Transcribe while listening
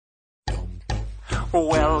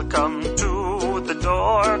Welcome to the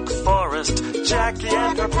Dork Forest. Jackie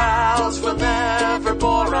and her pals will never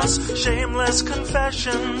bore us. Shameless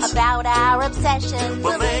confessions about our obsession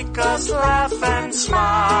will make us laugh and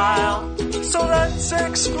smile. So let's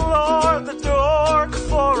explore the Dork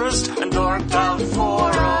Forest and dork out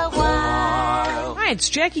for a while. Hi, it's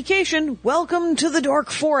Jackie Cation. Welcome to the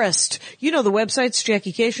Dork Forest. You know the websites,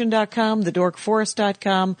 JackieCation.com,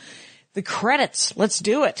 thedorkforest.com. The credits. Let's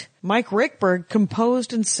do it. Mike Rickberg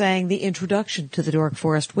composed and sang the introduction to the Dork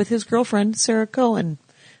Forest with his girlfriend, Sarah Cohen.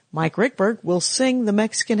 Mike Rickberg will sing the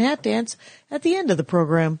Mexican hat dance at the end of the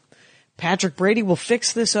program. Patrick Brady will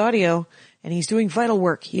fix this audio, and he's doing vital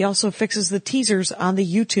work. He also fixes the teasers on the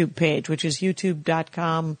YouTube page, which is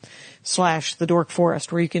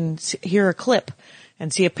youtube.com/thedorkforest, where you can hear a clip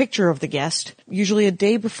and see a picture of the guest, usually a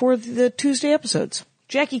day before the Tuesday episodes.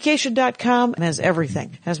 JackieCation.com has everything.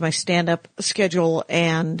 It has my stand-up schedule,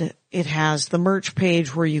 and it has the merch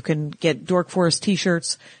page where you can get Dork Forest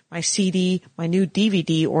t-shirts, my CD, my new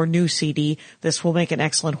DVD or new CD. This will make an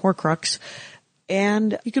excellent Horcrux.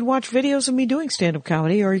 And you can watch videos of me doing stand-up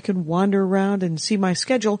comedy, or you can wander around and see my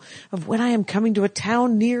schedule of when I am coming to a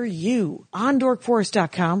town near you. On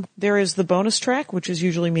dorkforest.com, there is the bonus track, which is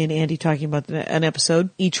usually me and Andy talking about an episode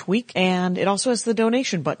each week. And it also has the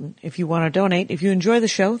donation button. If you want to donate, if you enjoy the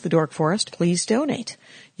show, The Dork Forest, please donate.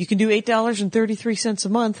 You can do $8.33 a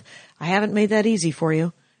month. I haven't made that easy for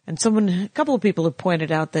you. And a couple of people have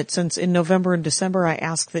pointed out that since in November and December I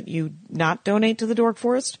ask that you not donate to the Dork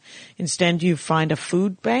Forest, instead you find a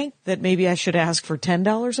food bank, that maybe I should ask for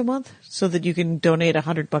 $10 a month so that you can donate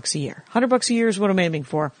 $100 a year. $100 a year is what I'm aiming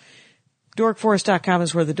for. Dorkforest.com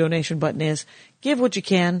is where the donation button is. Give what you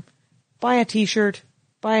can. Buy a t-shirt,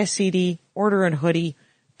 buy a CD, order a hoodie,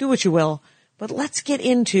 do what you will. But let's get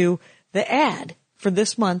into the ad for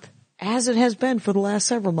this month, as it has been for the last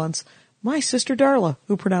several months. My sister Darla,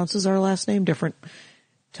 who pronounces our last name different,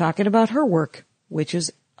 talking about her work, which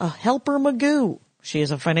is a helper Magoo. She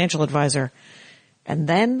is a financial advisor. And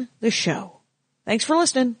then the show. Thanks for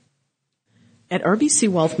listening. At RBC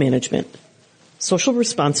Wealth Management, social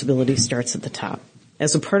responsibility starts at the top.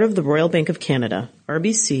 As a part of the Royal Bank of Canada,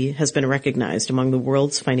 RBC has been recognized among the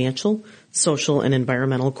world's financial, social, and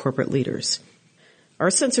environmental corporate leaders.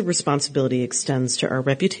 Our sense of responsibility extends to our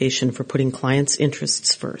reputation for putting clients'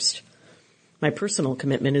 interests first. My personal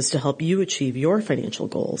commitment is to help you achieve your financial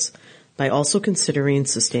goals by also considering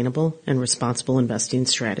sustainable and responsible investing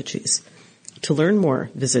strategies. To learn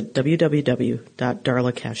more, visit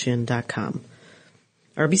www.darlacashian.com.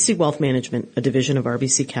 RBC Wealth Management, a division of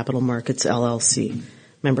RBC Capital Markets, LLC.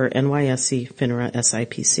 Member NYSE, FINRA,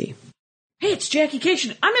 SIPC. Hey, it's Jackie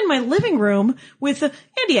Cation. I'm in my living room with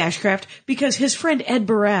Andy Ashcraft because his friend Ed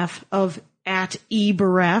Baraf of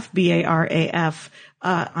 @ebaraf, B-A-R-A-F,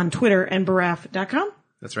 on Twitter and baraf.com.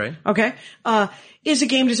 That's right. Okay. Is a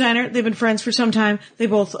game designer. They've been friends for some time. They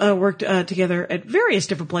both worked together at various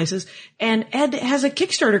different places. And Ed has a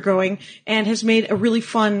Kickstarter going and has made a really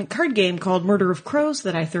fun card game called Murder of Crows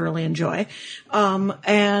that I thoroughly enjoy.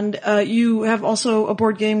 And you have also a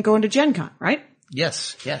board game going to Gen Con, right?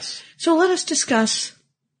 Yes. So let us discuss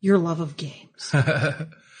your love of games.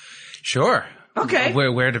 Sure. Okay.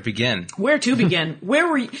 Where to begin? Where to begin? When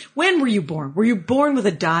were you born? Were you born with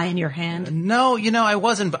a die in your hand? No, I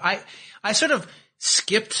wasn't, but I sort of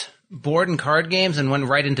skipped board and card games and went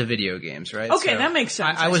right into video games, right? Okay, so that makes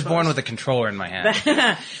sense. I was born with a controller in my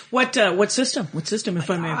hand. What system? What system, if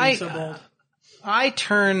I may be so bold? I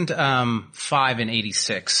turned 5 in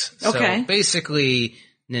 86. Okay. So basically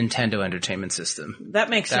Nintendo Entertainment System. That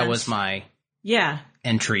makes sense. That was my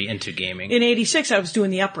entry into gaming. In 86, I was doing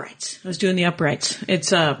the uprights. It's,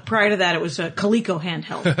 prior to that, it was a Coleco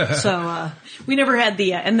handheld. So, we never had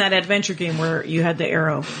and that adventure game where you had the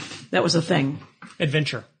arrow. That was a thing.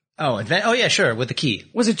 Adventure. Oh, yeah, sure, with the key.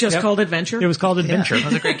 Was it just called Adventure? It was called Adventure. Yeah, it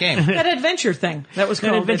was a great game. That adventure thing. That was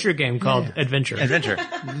called an adventure game called Adventure. Adventure.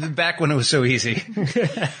 Back when it was so easy.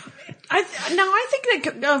 I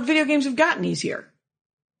think that video games have gotten easier.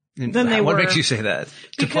 Than they What were. makes you say that?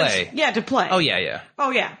 To play. Yeah, to play. Oh, yeah.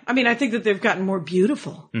 Oh, yeah. I mean, I think that they've gotten more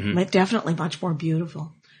beautiful. Mm-hmm. Definitely much more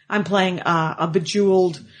beautiful. I'm playing a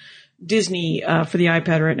bejeweled Disney for the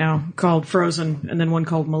iPad right now called Frozen, and then one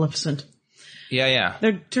called Maleficent. Yeah.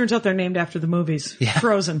 Turns out they're named after the movies. Yeah.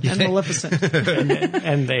 Frozen and Maleficent.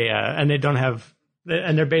 and they don't have,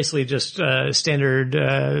 and they're basically just standard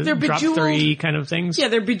drop 3 kind of things. Yeah,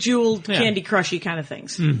 they're bejeweled, Candy Crushy kind of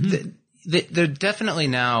things. Mm-hmm. They're definitely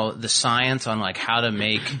now the science on like how to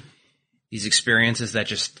make these experiences that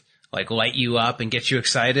just like light you up and get you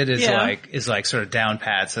excited is like sort of down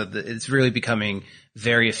pat. So it's really becoming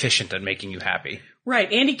very efficient at making you happy.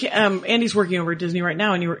 Right. Andy's working over at Disney right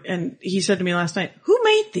now, and he said to me last night, "Who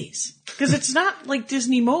made these?" Because it's not like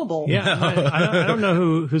Disney Mobile. Yeah, I don't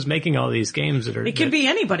know who's making all these games that are. It could be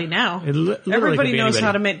anybody now. Everybody knows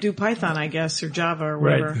how to do Python, I guess, or Java or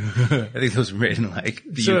whatever. Right. I think those were made in like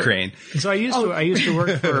the Ukraine. So I used to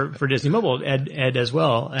work for Disney Mobile, Ed as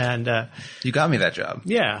well, and you got me that job.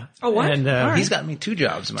 Yeah. Oh, what? And right. He's got me 2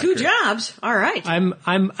 jobs. In my career. Jobs. All right.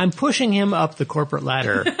 I'm pushing him up the corporate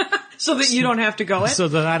ladder. So that you don't have to go it? So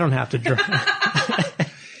that I don't have to drive.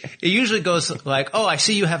 It usually goes like, "Oh, I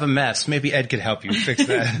see you have a mess. Maybe Ed could help you fix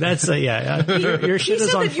that." That's your shit is on fire. He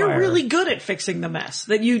said that you're really good at fixing the mess.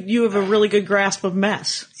 That you have a really good grasp of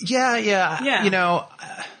mess. Yeah. You know,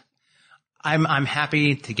 I'm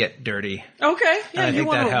happy to get dirty. Okay. Yeah, you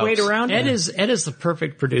want to wait around. Ed is the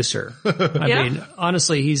perfect producer. I mean,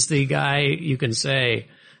 honestly, he's the guy you can say.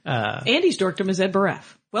 Andy's dorkdom is Ed Baraf.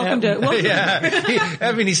 Welcome to.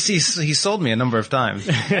 Yeah, he sold me a number of times.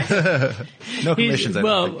 No commissions.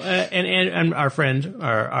 And our friend,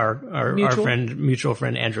 our mutual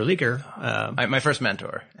friend Andrew Leaker, my first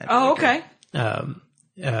mentor. Oh, okay.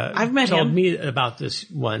 I've met him. Told me about this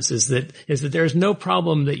once. Is that there's no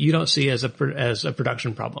problem that you don't see as a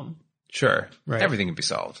production problem. Sure, right. Everything can be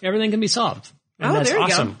solved. Everything can be solved. And that's there you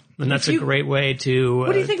awesome. Go. And that's a great way to.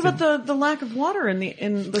 What do you think about the lack of water in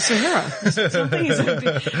the Sahara?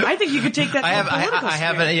 I think you could take that.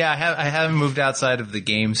 I haven't moved outside of the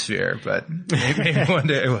game sphere, but maybe one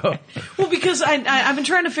day I will. Well, because I've been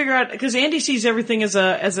trying to figure out, because Andy sees everything as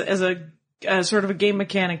a sort of a game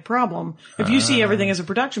mechanic problem. If you see everything as a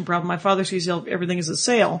production problem, my father sees everything as a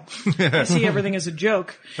sale. I see everything as a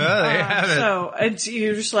joke. Oh, there you have it. So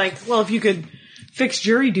you're just like, well, if you could fix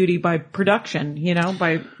jury duty by production,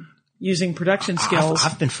 by using production skills.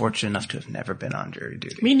 I've been fortunate enough to have never been on jury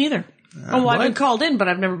duty. Me neither. I've been called in, but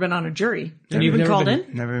I've never been on a jury. Have you been called in?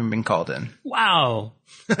 Never even been called in. Wow.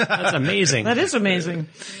 That's amazing. That is amazing.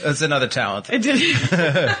 That's another talent.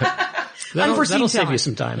 That'll save you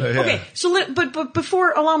some time. Okay, so but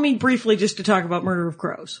before, allow me briefly just to talk about Murder of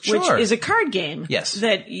Crows, which is a card game. Yes.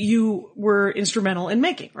 That you were instrumental in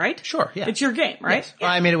making, right? Sure. Yeah. It's your game, right? Yes.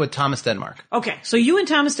 Yeah. I made it with Thomas Denmark. Okay, so you and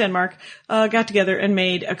Thomas Denmark got together and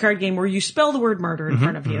made a card game where you spell the word murder in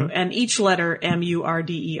front of you, and each letter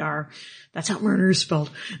MURDER. That's how murder is spelled.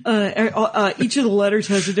 Each of the letters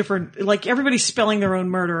has a different, like everybody's spelling their own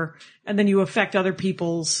murder, and then you affect other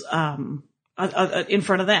people's in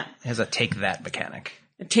front of them. It has a take that mechanic.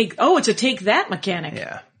 It's a take that mechanic.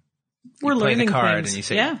 Yeah. We're learning things. You play the card things. And you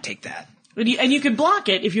say, take that. And you can block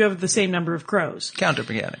it if you have the same number of crows. Counter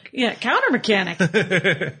mechanic. Yeah, counter mechanic.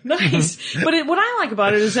 Nice. But what I like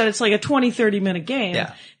about it is that it's like a 20-30 minute game.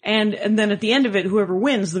 Yeah. And then at the end of it, whoever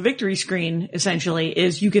wins, the victory screen essentially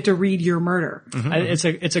is you get to read your murder. Mm-hmm.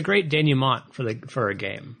 It's a great denouement for a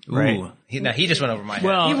game. Right? Ooh. He just went over my head.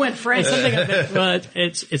 Well, he went French.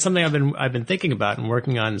 It's something I've been thinking about and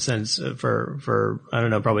working on since for I don't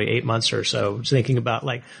know, probably 8 months or so. Just thinking about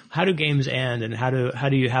like how do games end and how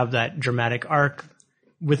do you have that dramatic arc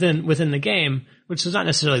within the game, which is not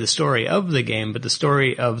necessarily the story of the game, but the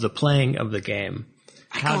story of the playing of the game.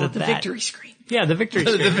 I call it the victory screen. Yeah, the victory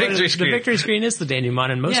screen. The victory screen is the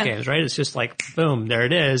denouement in most games, right? It's just like boom, there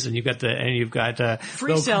it is, and you've got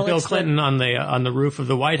Bill Clinton on the roof of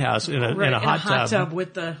the White House in a hot tub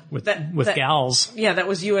with gals. Yeah, that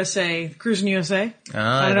was USA, Cruising USA.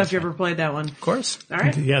 I don't know if you ever played that one. Of course. All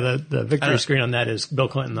right. Yeah, the victory screen on that is Bill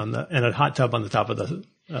Clinton in a hot tub on the top of the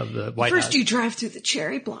White House. First, you drive through the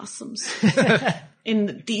cherry blossoms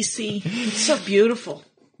in DC. It's so beautiful.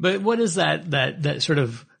 But what is that sort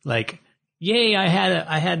of like? Yay! I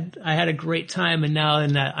had a great time, and now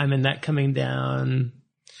I'm in that coming down.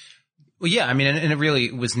 Well, yeah, I mean, and it really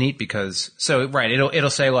was neat because it'll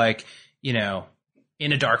say like in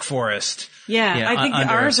a dark forest. Yeah, I think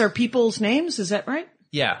ours are people's names. Is that right?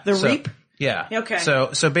 Yeah, the Reap. Yeah. Okay. So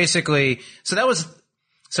basically,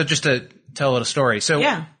 just to tell a little story. So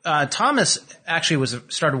Thomas actually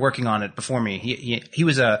started working on it before me. He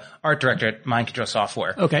was a art director at Mind Control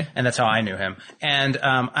Software. Okay. And that's how I knew him. And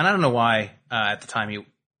I don't know why, at the time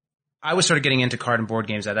I was sort of getting into card and board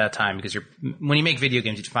games at that time because when you make video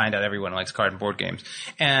games, you find out everyone likes card and board games.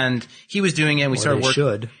 And he was doing it and we started working.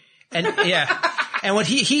 Should. And yeah. And what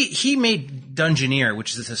he made Dungeoneer,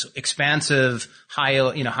 which is this expansive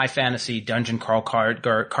high fantasy dungeon crawl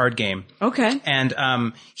card game. Okay.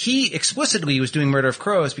 And he explicitly was doing Murder of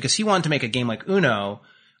Crows because he wanted to make a game like Uno.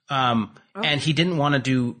 And he didn't want to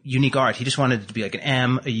do unique art. He just wanted it to be like an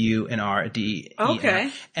M, a U, an R, a D.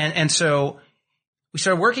 Okay. And so we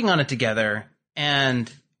started working on it together.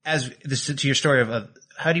 And as this to your story of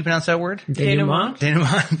how do you pronounce that word? Denouement.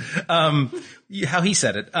 Denouement. How he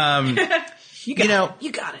said it. You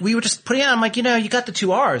got it. We were just putting out, I'm like, you got the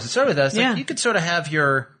 2 R's. It started with us. Yeah. Like, you could sort of have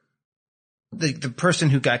the person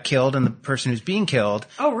who got killed and the person who's being killed.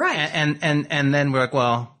 Oh, right. And then we're like,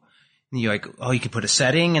 well, you're like, oh, you could put a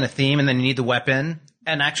setting and a theme, and then you need the weapon.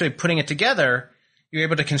 And actually putting it together, you're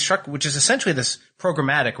able to construct, which is essentially this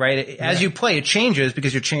programmatic, right? As you play, it changes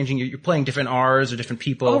because you're playing different R's or different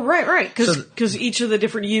people. Oh, right. Because each of the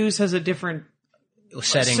different U's has a different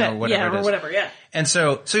setting or whatever it is. or whatever, yeah. And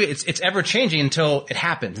so it's ever changing until it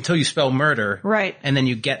happens, until you spell murder. Right. And then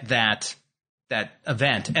you get that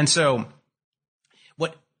event. And so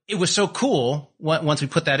it was so cool once we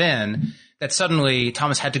put that in that suddenly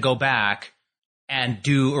Thomas had to go back and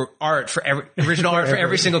do original art for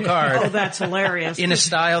every single card. Oh, that's hilarious. In a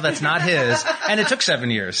style that's not his. And it took 7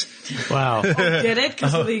 years. Wow. Did it?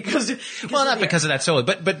 Not because of that solely,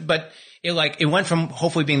 but it went from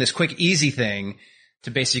hopefully being this quick, easy thing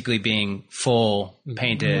to basically being full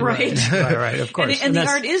painted. Right. Right, of course. And the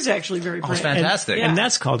art is actually very pretty. It's fantastic. And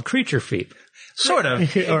that's called creature feet. Sort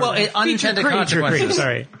of. Well, unintended consequences.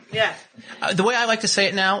 Sorry. Yeah. The way I like to say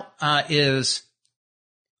it now is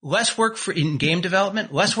less work in game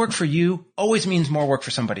development, less work for you always means more work for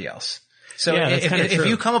somebody else. So if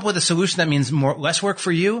you come up with a solution that means less work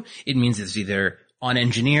for you, it means it's either on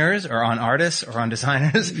engineers or on artists or on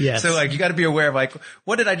designers. Yes. So you got to be aware of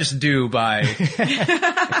what did I just do by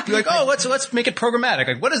you're like, oh, let's make it programmatic.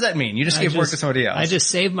 Like, what does that mean? You just gave work to somebody else. I just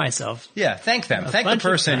saved myself. Yeah. Thank them. Thank the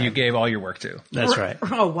person you gave all your work to. That's right.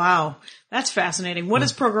 Oh, wow. That's fascinating. What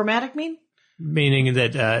does programmatic mean? Meaning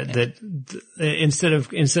that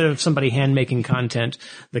instead of somebody hand making content,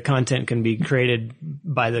 the content can be created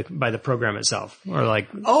by the program itself,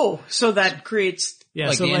 or so that creates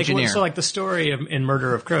the story in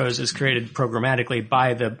Murder of Crows is created programmatically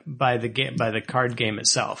by the card game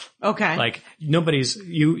itself. Okay. Like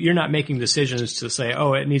you're not making decisions to say,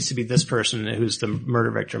 oh, it needs to be this person who's the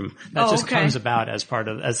murder victim. That comes about as part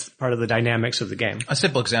of the dynamics of the game. A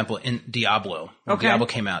simple example in Diablo. When Diablo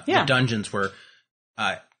came out, the dungeons were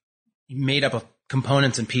made up of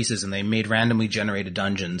components and pieces, and they made randomly generated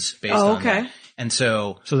dungeons based on that. And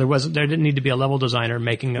so there didn't need to be a level designer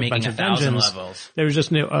making a bunch of dungeons. Levels. There was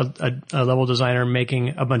just a level designer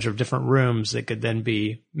making a bunch of different rooms that could then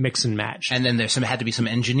be mix and match. And then had to be some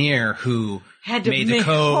engineer who made the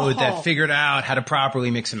code that figured out how to properly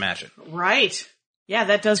mix and match it. Right. Yeah,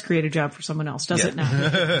 that does create a job for someone else, does it now?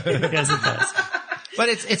 Yes, it does. But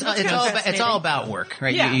it's all about work,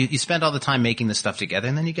 right? Yeah. You spend all the time making this stuff together,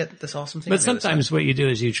 and then you get this awesome thing. But sometimes what you do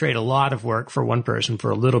is you trade a lot of work for one person for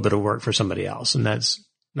a little bit of work for somebody else, and that's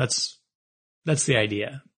the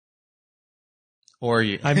idea. Or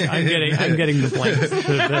I'm getting the blank,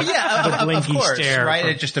 the blinky of course, stare, right?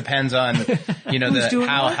 It just depends on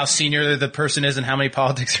how senior the person is and how many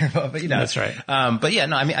politics are involved. But that's right. But yeah,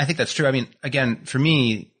 no, I mean, I think that's true. I mean, again, for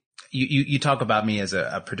me. You talk about me as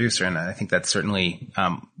a producer, and I think that's certainly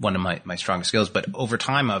one of my strongest skills. But over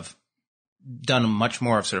time, I've done much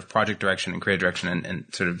more of sort of project direction and creative direction and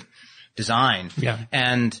sort of design. Yeah.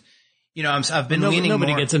 And I've been leaning.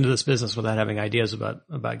 Nobody gets into this business without having ideas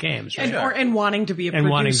about games, right? And wanting to be a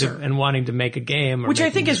producer. And wanting to make a game. Which I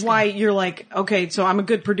think is why you're like, okay, so I'm a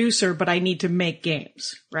good producer, but I need to make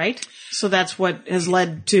games, right? So that's what has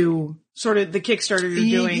led to sort of the Kickstarter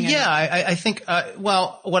you're doing. Yeah, I think,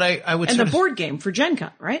 what I would and the board game for Gen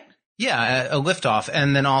Con, right? Yeah, a liftoff.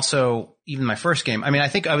 And then also even my first game. I mean, I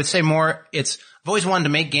think I would say more I've always wanted to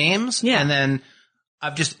make games. Yeah. And then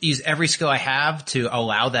I've just used every skill I have to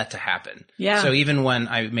allow that to happen. Yeah. So even when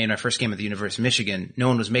I made my first game at the University of Michigan, no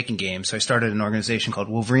one was making games. So I started an organization called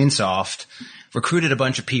Wolverine Soft, recruited a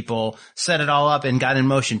bunch of people, set it all up, and got in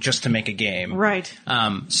motion just to make a game. Right.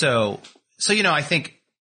 So I think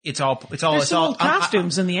it's all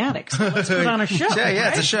costumes in the attic. So let's put on a show. Yeah, right?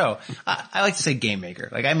 It's a show. I like to say game maker.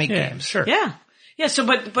 Like I make games. Sure. Yeah. Yeah. So,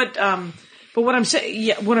 but what I'm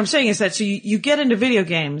saying is that so you get into video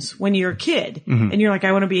games when you're a kid and you're like,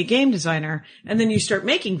 I want to be a game designer, and then you start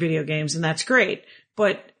making video games, and that's great.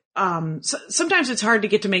 But sometimes it's hard to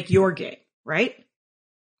get to make your game, right?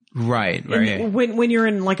 Right. And when you're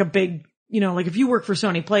in like a big, like if you work for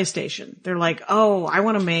Sony PlayStation, they're like, oh, I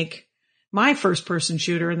want to make my first person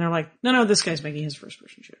shooter, and they're like, no, this guy's making his first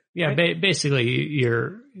person shooter. Yeah, right? Basically,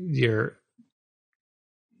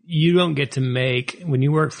 you don't get to make when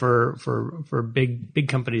you work for big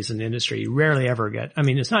companies in the industry. You rarely ever get. I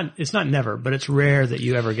mean, it's not never, but it's rare that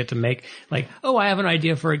you ever get to make like, oh, I have an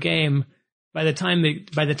idea for a game. By the time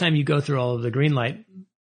you go through all of the green light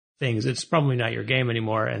things, it's probably not your game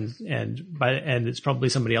anymore, and it's probably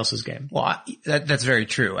somebody else's game. Well, that's very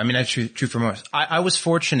true. I mean, that's true for most. I was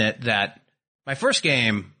fortunate that my first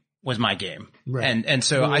game was my game. Right. And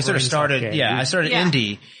so I sort of started, I started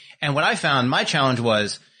indie. And what I found, my challenge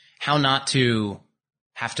was how not to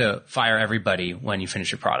have to fire everybody when you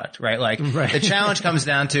finish your product, right? Like the challenge comes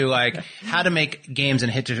down to like how to make games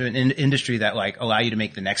and hit an industry that like allow you to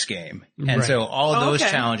make the next game. And so all of those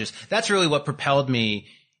challenges, that's really what propelled me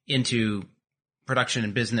into production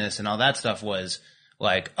and business and all that stuff was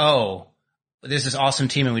like, oh, there's this awesome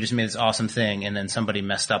team and we just made this awesome thing. And then somebody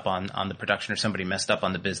messed up on the production or somebody messed up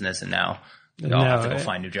on the business and now we all have to go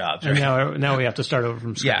find new jobs. Right? Now we have to start over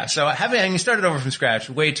from scratch. Yeah. So having started over from scratch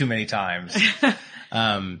way too many times.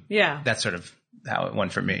 That's sort of how it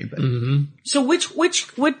went for me. But. So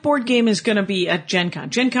what board game is going to be at Gen Con?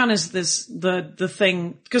 Gen Con is the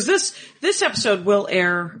thing, cause this episode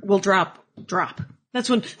will drop. That's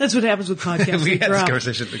what happens with podcasts. We had this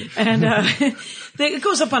conversation. And, it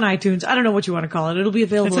goes up on iTunes. I don't know what you want to call it. It'll be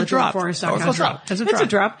available at dwarfforest.com. It's a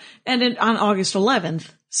drop. And on August 11th.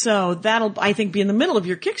 So that'll, I think, be in the middle of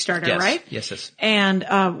your Kickstarter, right? Yes. And,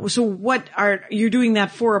 so you're doing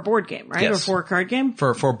that for a board game, right? Yes. Or for a card game?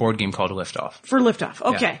 For a board game called Liftoff. For Liftoff.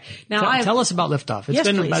 Okay. Yeah. Now tell us about Liftoff. It's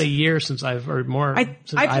been about a year since I've heard more.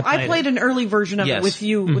 I played an early version of it with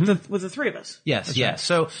you, with the three of us. Yes. Right.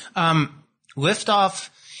 So, Liftoff,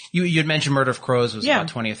 you had mentioned Murder of Crows was about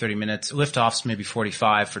 20 or 30 minutes. Liftoff's maybe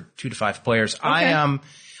 45 for 2 to 5 players. Okay.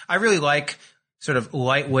 I really like sort of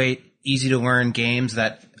lightweight, easy to learn games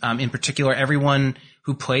that, in particular, everyone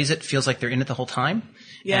who plays it feels like they're in it the whole time.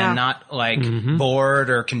 Yeah. And not like bored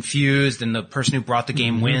or confused and the person who brought the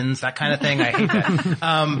game wins, that kind of thing. I hate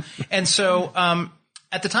that. And so,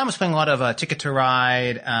 at the time I was playing a lot of, Ticket to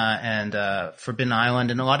Ride, and, Forbidden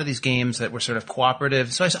Island and a lot of these games that were sort of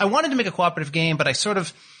cooperative. So I wanted to make a cooperative game, but I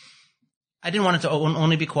didn't want it to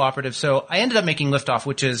only be cooperative. So I ended up making Liftoff,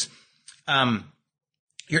 which is,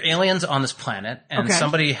 you're aliens on this planet and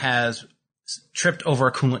somebody has tripped over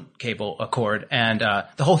a coolant cord and,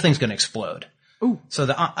 the whole thing's going to explode. Ooh. So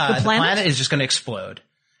the planet is just going to explode.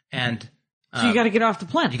 And, so you got to get off the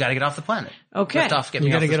planet. You got to get off the planet. Okay. You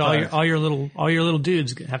got to get all your little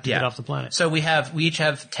dudes have to get off the planet. So we each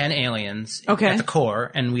have 10 aliens at the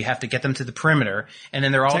core and we have to get them to the perimeter. And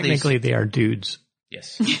then they're all technically they are dudes.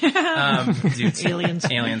 Yes. Dudes. Aliens.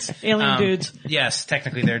 Alien dudes. Yes,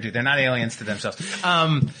 technically they're dudes. They're not aliens to themselves.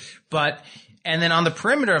 And then on the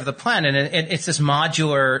perimeter of the planet, it's this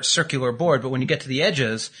modular circular board, but when you get to the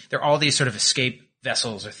edges, there are all these sort of escape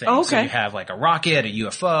vessels or things. Oh, okay. So you have like a rocket, a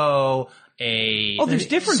UFO, there's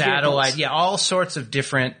different satellite. vehicles. Yeah, all sorts of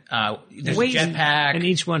different, there's a jetpack. And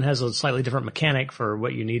each one has a slightly different mechanic for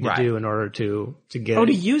what you need to do in order to get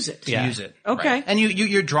to use it. To use it. Okay. Right. And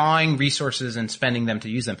you're drawing resources and spending them to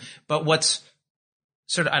use them. But what's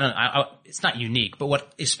sort of, it's not unique, but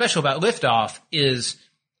what is special about Liftoff is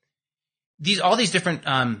all these different,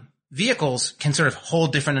 vehicles can sort of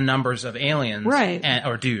hold different numbers of aliens. Right.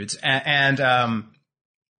 Or dudes. And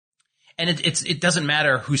it doesn't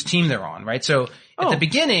matter whose team they're on, right? So at the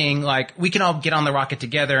beginning, like, we can all get on the rocket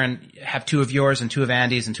together and have 2 of yours and 2 of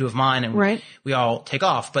Andy's and 2 of mine and we all take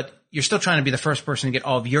off, but you're still trying to be the first person to get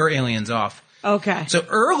all of your aliens off. Okay. So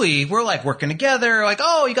early, we're like working together, like,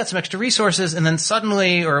 oh, you got some extra resources, and then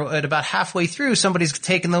suddenly, or at about halfway through, somebody's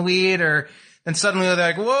taking the lead, or then suddenly they're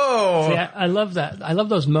like, whoa. See, I love that. I love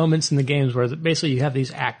those moments in the games where basically you have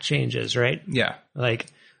these act changes, right? Yeah.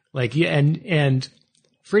 And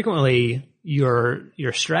frequently your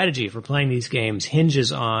strategy for playing these games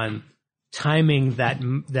hinges on timing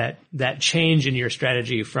that change in your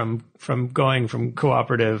strategy from going from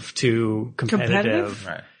cooperative to competitive.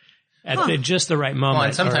 Right. At just the right moment. Well,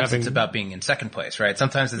 and sometimes it's about being in second place, right?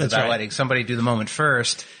 Sometimes it's about letting somebody do the moment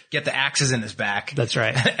first, get the axes in his back. That's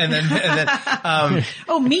right. and then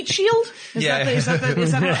meat shield? Am I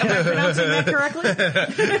pronouncing that correctly?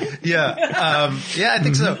 Yeah. I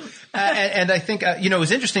think so. And I think, it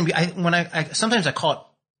was interesting. Sometimes I call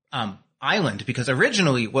it, island, because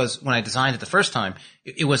originally when I designed it the first time,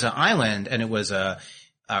 it was an island and it was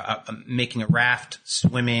making a raft,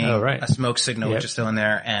 swimming, a smoke signal, which is still in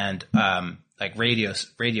there, and like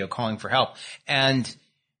radio calling for help. And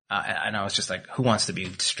I was just like, who wants to be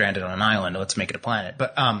stranded on an island? Let's make it a planet.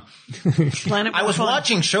 But planet. I was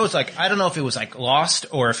watching shows like, I don't know if it was like Lost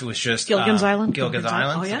or if it was just Gilligan's Island. Gilligan's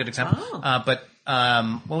Island is a good example. Oh. But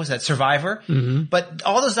what was that? Survivor. Mm-hmm. But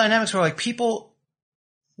all those dynamics were like people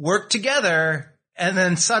work together and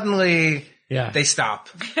then suddenly they stop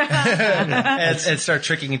and start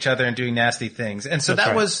tricking each other and doing nasty things. And so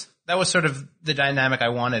that was sort of the dynamic I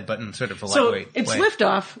wanted, but in sort of a lightweight way. So it's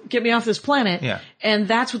Liftoff, get me off this planet. Yeah. And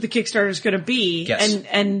that's what the Kickstarter is going to be. Yes.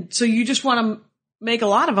 And so you just want to make a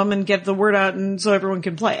lot of them and get the word out and so everyone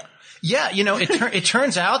can play it. Yeah. It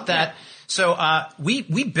turns out that So,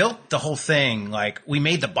 we built the whole thing. Like, we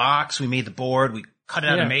made the box, we made the board, we cut it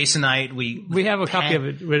out of masonite. We have a copy of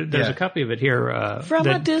it. There's a copy of it here. From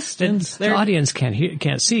a distance. The audience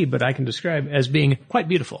can't see, but I can describe as being quite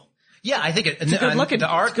beautiful. Yeah, I think it's good looking. The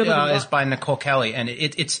art is by Nicole Kelly, and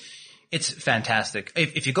it's fantastic.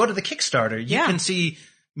 If you go to the Kickstarter, you can see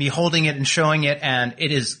me holding it and showing it, and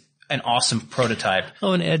it is an awesome prototype.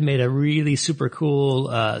 Oh, and Ed made a really super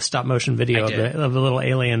cool stop motion video of the little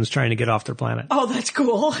aliens trying to get off their planet. Oh, that's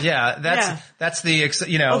cool. Yeah, that's the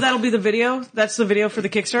Oh, that'll be the video. That's the video for the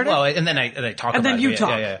Kickstarter. Well, and then I talk about it. And then you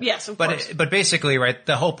talk. Yeah. Yes, of course. But basically, right,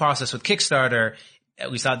 the whole process with Kickstarter,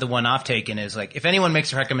 at least the one I've taken, is like, if anyone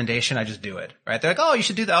makes a recommendation, I just do it, right? They're like, oh, you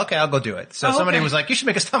should do that. Okay, I'll go do it. So somebody was like, you should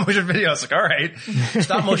make a stop motion video. I was like, all right.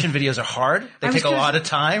 Stop motion videos are hard. They take a lot of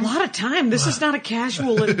time. A lot of time. This is not a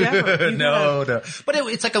casual endeavor. No. But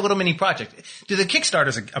it's like a little mini project. The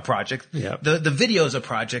Kickstarter's a project. Yeah. The video's a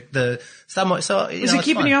project. The stop motion, so, is it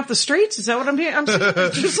keeping you off the streets? Is that what I'm hearing? I'm saying,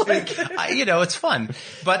 it's just like, it's fun.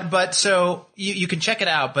 But so you can check it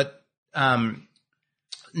out, but,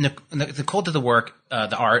 Nicole did the work,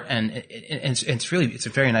 the art, and it's a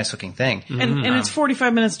very nice looking thing. And it's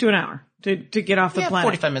 45 minutes to an hour to get off the planet.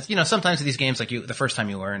 45 minutes. Sometimes with these games, like the first time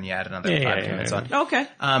you learn, you add another 5 minutes on. Okay.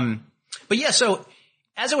 But yeah, so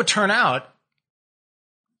as it would turn out,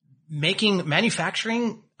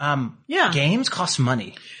 manufacturing, games costs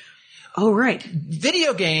money. Oh, right.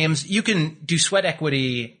 Video games, you can do sweat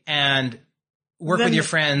equity and work with your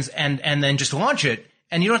friends and then just launch it.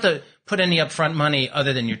 And you don't have to put any upfront money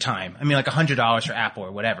other than your time. I mean, like $100 for Apple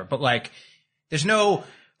or whatever. But like, there's no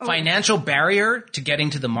financial barrier to getting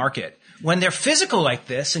to the market. When they're physical like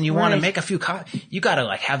this and you want to make a few you gotta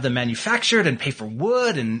like have them manufactured and pay for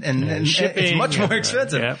wood and shipping. It's much more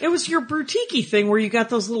expensive. Yeah. It was your Brutiki thing where you got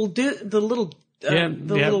those little,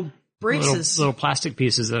 little braces. Little plastic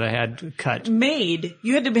pieces that I had cut. Made.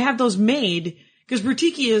 You had to have those made. Because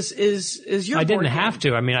Brutiki is your. I didn't have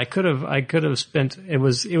to. I mean, I could have spent. It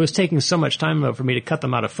was taking so much time though for me to cut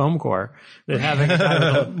them out of foam core that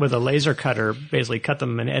having with a laser cutter basically cut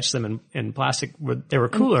them and etch them in plastic. They were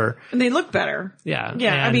cooler and they look better. Yeah,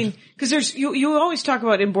 yeah. I mean, because there's you always talk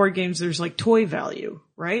about in board games there's like toy value,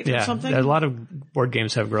 right? Yeah, or something. A lot of board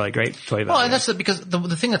games have really great toy value. Well, and that's because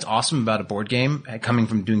the thing that's awesome about a board game, coming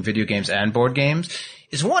from doing video games and board games,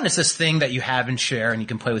 is one, it's this thing that you have and share and you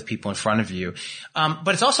can play with people in front of you. But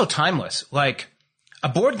it's also timeless. Like a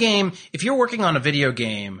board game, if you're working on a video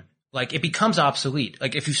game, like it becomes obsolete.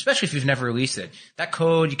 Like especially if you've never released it, that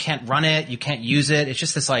code, you can't run it, you can't use it. It's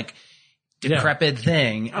just this like decrepit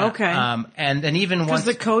thing. Okay. And even once. Because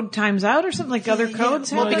the code times out or something like other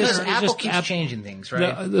codes? Well, because Apple keeps changing things,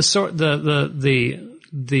 right?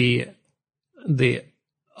 The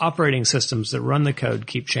operating systems that run the code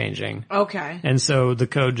keep changing. Okay. And so the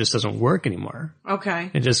code just doesn't work anymore. Okay.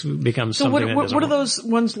 It just becomes something that doesn't what are those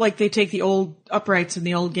ones like they take the old uprights in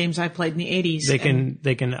the old games I played in the 80s? They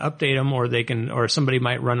can update them or somebody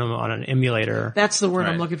might run them on an emulator. That's the word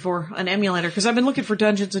I'm looking for, an emulator. Because I've been looking for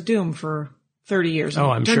Dungeons of Doom for 30 years. Oh,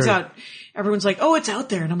 I'm sure. Turns out everyone's like, oh, it's out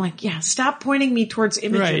there. And I'm like, yeah, stop pointing me towards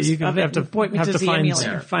images of it and point me to the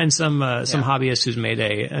emulator. Find some hobbyist who's made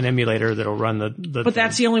an emulator that'll run the But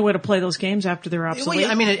that's the only way to play those games after they're obsolete. Well,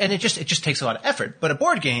 yeah, I mean, and it just takes a lot of effort. But a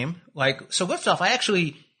board game, like, so Liftoff, I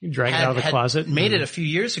actually dragged it out of the closet. Made it a few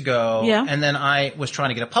years ago. Yeah. And then I was trying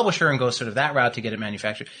to get a publisher and go sort of that route to get it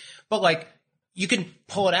manufactured. But like, you can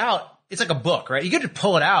pull it out. It's like a book, right? You get to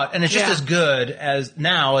pull it out and it's just as good as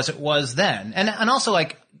now as it was then. And also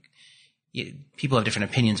like, people have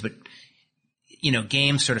different opinions, but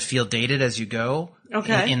games sort of feel dated as you go.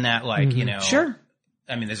 Okay. In that like, Sure.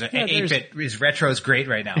 I mean, there's 8-bit is retro is great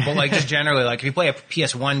right now, but like just generally, like if you play a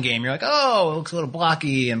PS1 game, you're like, oh, it looks a little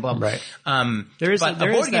blocky and blah, blah. Right. But a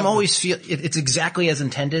board game always it's exactly as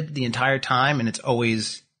intended the entire time. And it's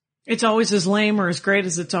always as lame or as great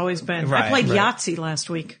as it's always been. Right, I played Yahtzee last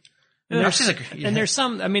week. And there's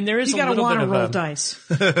some, I mean, there is you a little bit of roll dice.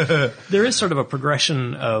 There is sort of a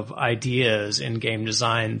progression of ideas in game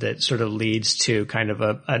design that sort of leads to kind of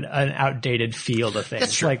an outdated feel to things.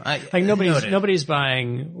 That's true. Like nobody's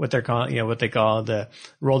buying what they call the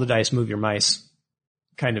roll the dice, move your mice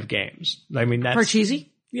kind of games. I mean, that's Parcheesi?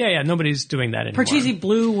 Yeah, nobody's doing that anymore. Parcheesi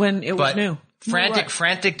blew when it was new.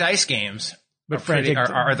 Frantic dice games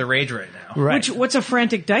are the rage right now. Right. What's a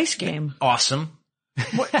frantic dice game? Awesome.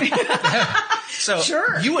 So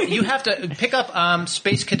sure. you have to pick up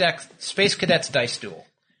Space Cadets Dice Duel.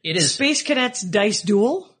 It is Space Cadets Dice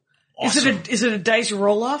Duel. Awesome. Is it a dice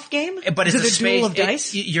roll-off game? But is it's a duel of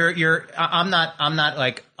dice? I'm not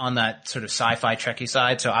like on that sort of sci-fi Trekkie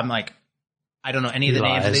side, so I'm like I don't know any of the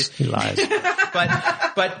names of these. He lies.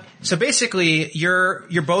 But so basically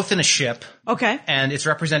you're both in a ship. Okay. And it's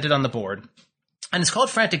represented on the board. And it's called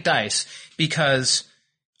Frantic Dice because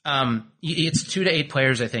it's 2 to 8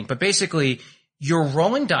 players, I think. But basically you're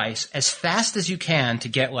rolling dice as fast as you can to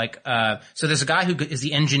get so there's a guy who is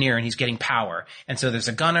the engineer and he's getting power. And so there's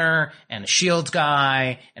a gunner and a shields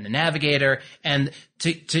guy and a navigator. And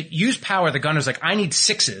to use power, the gunner's like, I need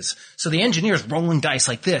 6s. So the engineer's rolling dice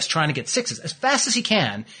like this, trying to get 6s as fast as he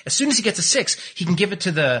can. As soon as he gets a 6, he can give it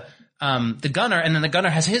to the gunner, and then the gunner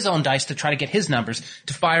has his own dice to try to get his numbers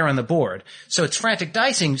to fire on the board. So it's frantic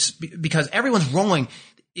dicing because everyone's rolling.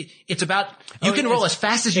 It's about, you can roll as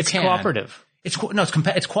fast as you can. It's cooperative.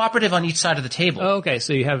 It's cooperative on each side of the table. Oh, okay.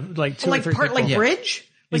 So you have like two or three people. Like bridge?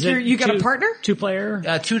 Like you got a partner? 2-player?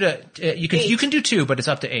 You can do 2, but it's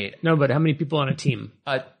up to 8. No, but how many people on a team?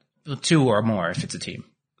 2 or more if it's a team.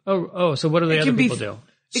 Oh, so what do the other people do?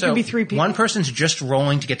 It can be 3 people. One person's just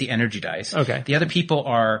rolling to get the energy dice. Okay. The other people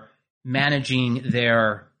are managing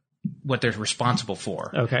what they're responsible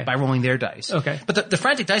for. Okay. By rolling their dice. Okay. But the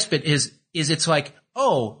frantic dice bit is it's like,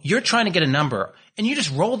 oh, you're trying to get a number and you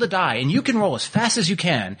just roll the die and you can roll as fast as you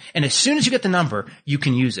can. And as soon as you get the number, you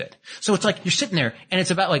can use it. So it's like you're sitting there and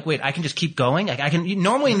it's about like, wait, I can just keep going. Like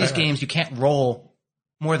normally in these games, you can't roll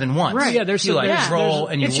more than once. Right. Yeah, roll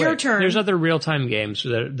and you it's wait. your turn. There's other real-time games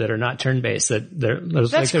that are not turn-based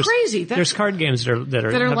That's crazy. There's card games that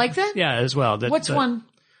are like that? Yeah, as well. What's one?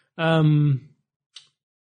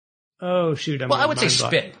 Oh shoot. I would say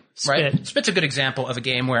Spit. Right? Spit's a good example of a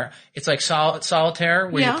game where it's like solitaire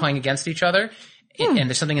where you're playing against each other and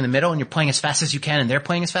there's something in the middle and you're playing as fast as you can and they're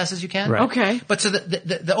playing as fast as you can. Right. Okay. But so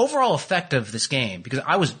the overall effect of this game, because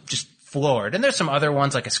I was just floored, and there's some other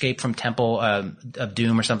ones like Escape from Temple of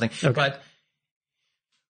Doom or something, but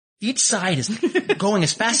each side is going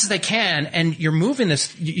as fast as they can, and you're moving you're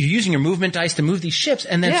using your movement dice to move these ships,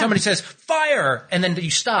 and then somebody says, fire! And then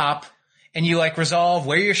you stop, and you resolve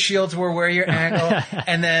where your shields were, where your angle,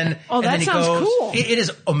 and then, that then sounds cool. It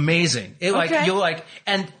is amazing.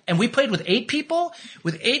 And we played with 8 people.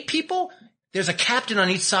 With 8 people, there's a captain on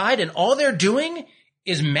each side, and all they're doing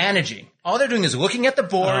is managing. All they're doing is looking at the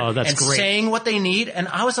board and saying what they need. And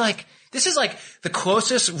I was like, this is like the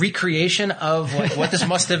closest recreation of what this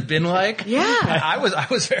must have been like. Yeah. I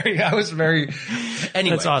was very,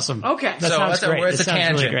 anyway. That's awesome. Okay. That sounds great. It's a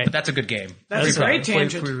tangent, really great. but that's a good game. That's a great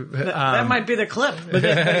tangent. That might be the clip.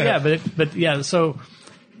 So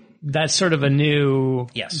that's sort of a new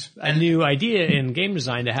idea in game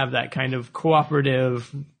design to have that kind of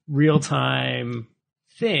cooperative, real-time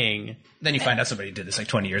thing. Then you find out somebody did this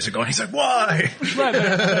 20 years ago, and he's like, "Why?"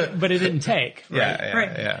 Right, but it didn't take. Right?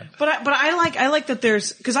 Yeah. But I like that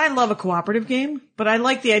because I love a cooperative game, but I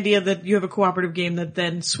like the idea that you have a cooperative game that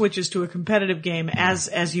then switches to a competitive game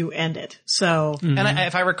as you end it. So, and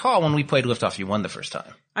if I recall, when we played Liftoff, you won the first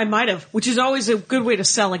time. I might have, which is always a good way to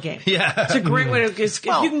sell a game. Yeah, it's a great way to if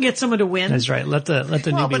you can get someone to win. That's right. Let the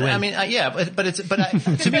newbie win. I mean,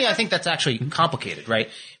 to me, I think that's actually complicated,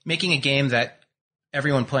 right? Making a game that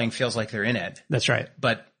everyone playing feels like they're in it. That's right.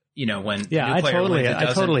 But when I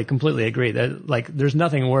totally completely agree that there's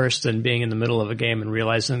nothing worse than being in the middle of a game and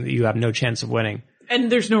realizing that you have no chance of winning. And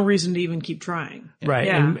there's no reason to even keep trying. Right.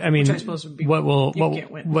 Yeah, and, I mean, which I suppose would be what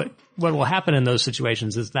will happen in those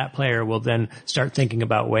situations is that player will then start thinking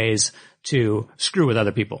about ways to screw with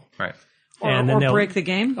other people. Right. And then or break the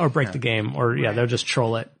game. Or break the game. Or they'll just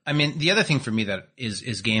troll it. I mean, the other thing for me that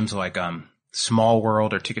is games like Small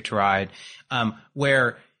World or Ticket to Ride,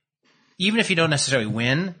 where even if you don't necessarily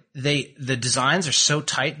win, the designs are so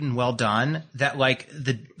tight and well done that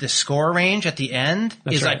the score range at the end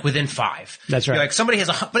is within 5. That's right. You're like somebody has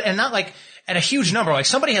and not like at a huge number. Like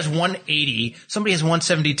somebody has 180, somebody has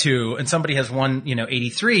 172, and somebody has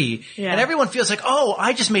 183. Yeah. And everyone feels like, oh,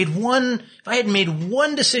 I just made one. If I had made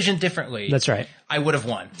one decision differently, that's right, I would have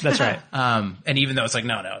won. That's right. And even though it's like,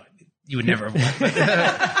 no, you would never have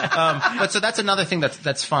won. But so that's another thing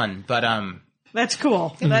that's fun. But that's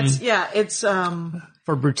cool. That's it's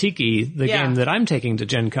for Brutiki, the game that I'm taking to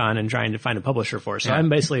Gen Con and trying to find a publisher for. So I'm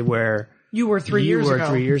basically where you were 3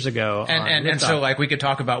 years ago. And so we could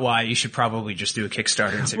talk about why you should probably just do a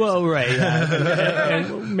Kickstarter and well, right.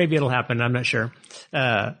 And maybe it'll happen. I'm not sure.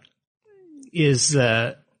 When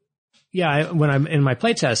I'm in my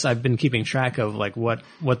playtest, I've been keeping track of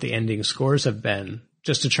what the ending scores have been,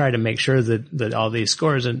 just to try to make sure that all these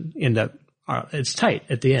scores end up it's tight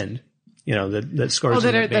at the end. That scores.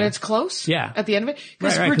 That it's close. Yeah, at the end of it,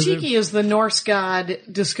 because Brutiki is the Norse god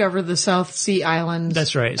discovered the South Sea Islands.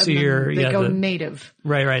 That's right. So they go native.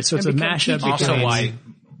 Right. So it's a mashup. Also, why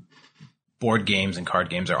board games and card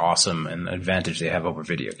games are awesome and the advantage they have over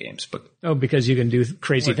video games. But because you can do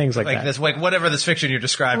crazy things like that. This, like whatever this fiction you're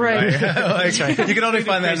describing, Right. right? You can only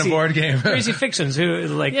find that in a board game. Crazy fictions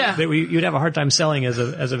that you'd have a hard time selling as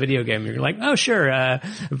a video game. You're like, oh sure,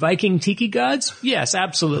 Viking tiki gods? Yes,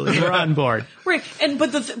 absolutely. We're on board. Right.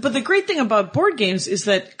 But the great thing about board games is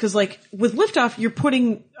that, cause like with Liftoff, you're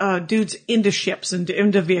putting, dudes into ships and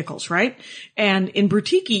into vehicles, right? And in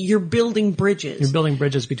Brutiki, you're building bridges. You're building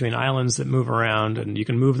bridges between islands that move around, and you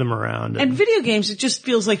can move them around. And video games, it just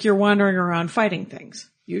feels like you're wandering around fighting things,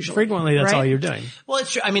 usually. Frequently, that's right? all you're doing. Well,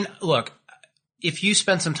 it's true. I mean, look, if you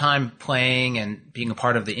spend some time playing and being a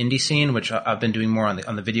part of the indie scene, which I've been doing more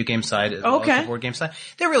on the video game side as well as the board game side,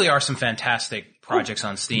 there really are some fantastic projects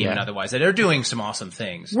on Steam and otherwise that are doing some awesome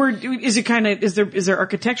things. Is there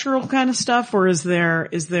architectural kind of stuff, or is there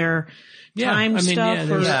time stuff?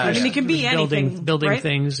 I mean, it can be anything. Building right?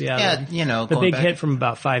 things, Yeah, The big hit from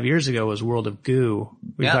about 5 years ago was World of Goo.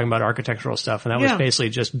 We were talking about architectural stuff, and that was basically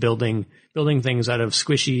just building things out of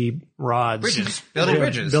squishy rods.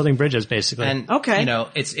 Building bridges, basically. And,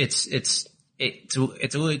 it's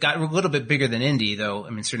got a little bit bigger than indie, though.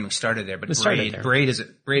 I mean, certainly started there, but Braid is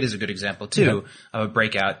a good example, too, of a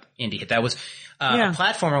breakout indie hit. That was, a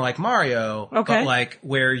platformer like Mario, but like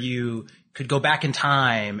where you could go back in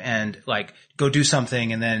time and like go do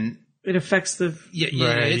something and then it affects the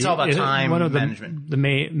it's all about time management. The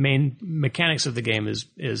main mechanics of the game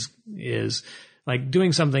is like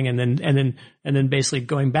doing something and then basically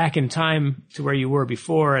going back in time to where you were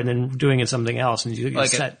before and then doing it something else, and you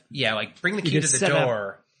like bring the key to the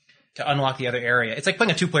door to unlock the other area. It's like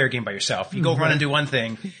playing a 2-player game by yourself. You go run and do one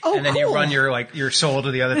thing, and then you run your soul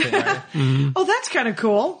to the other thing. Right? Oh, that's kind of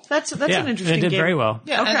cool. That's an interesting game. And it did very well.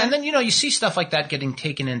 Yeah, and then you see stuff like that getting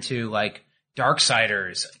taken into like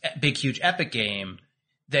Darksiders, big huge epic game.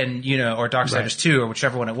 Then or Darksiders 2 or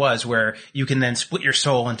whichever one it was, where you can then split your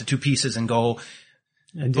soul into 2 pieces and go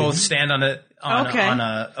both stand on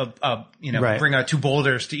bring out 2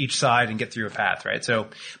 boulders to each side and get through a path, right? So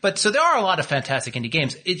there are a lot of fantastic indie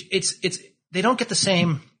games. They don't get the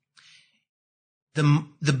same.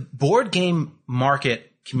 The board game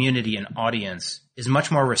market community and audience is much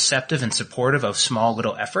more receptive and supportive of small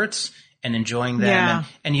little efforts and enjoying them,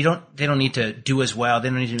 and they don't need to do as well. They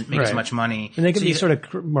don't need to make as much money. And they can be sort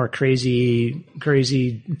of more crazy,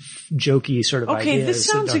 jokey sort of ideas. Okay, this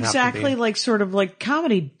sounds exactly like sort of like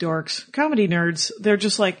comedy dorks, comedy nerds. They're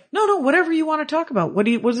just like, no, whatever you want to talk about. What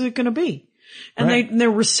is it going to be? And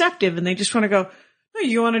they're receptive and they just want to go, oh,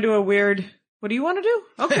 you want to do a weird, what do you want to do?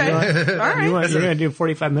 Okay. All right. You're going to do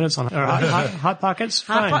 45 minutes on Hot Pockets?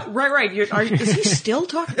 Fine. Right. Is he still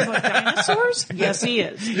talking about dinosaurs? Yes, he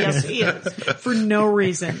is. For no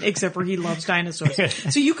reason, except for he loves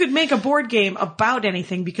dinosaurs. So you could make a board game about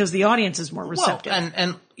anything because the audience is more receptive. Well,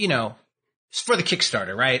 and for the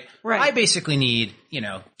Kickstarter, right? Right. I basically need,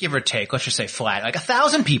 give or take, let's just say flat, like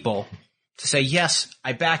 1,000 people to say, yes,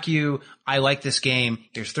 I back you. I like this game.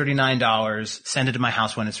 Here's $39. Send it to my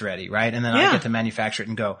house when it's ready, right? And then I get to manufacture it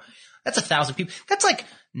and go. That's 1,000 people. That's like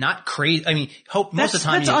not crazy. I mean, most of the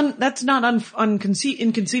time that's not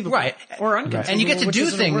inconceivable, right? Or unconceivable. And you get to do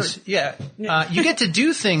things. You get to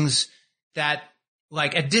do things that,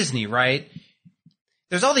 like at Disney, right?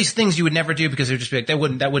 There's all these things you would never do because they'd just be like that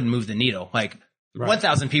wouldn't move the needle, like. Right.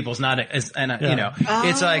 1,000 people is not, it's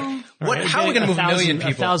like, how are we going to move 1 million people?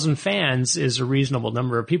 1,000 fans is a reasonable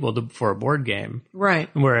number of people for a board game.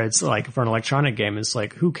 Right. Where it's like, for an electronic game, it's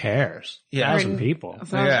like, who cares? 1,000 people.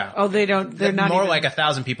 Oh, they're not more like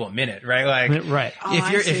 1,000 people a minute, right? Like, right.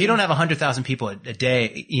 If you don't have 100,000 people a day,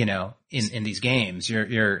 in these games,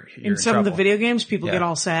 you're in some of the video games, people get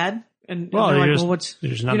all sad and they're like,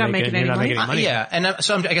 you're not making any money. And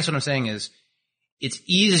so I guess what I'm saying is, it's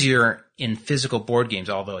easier in physical board games,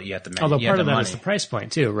 although you have to manage. Although part of that is the price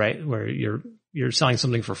point too, right? Where you're selling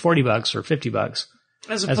something for $40 or $50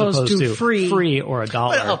 as opposed to free or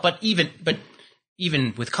 $1. But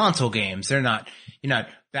even with console games, you're not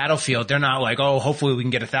Battlefield. They're not like, oh, hopefully we can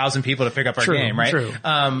get 1,000 people to pick up our game, right? True.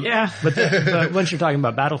 But once you're talking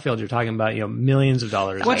about Battlefield, you're talking about millions of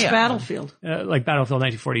dollars. What's Battlefield? Like Battlefield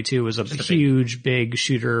 1942 was a huge, big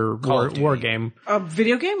shooter war game. A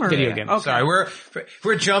video game or video game? Okay. Sorry,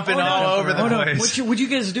 we're jumping all over the place. What you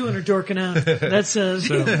guys doing are dorking out. That's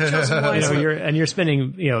you're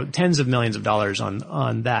spending tens of millions of dollars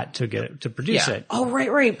on that to produce it. Oh,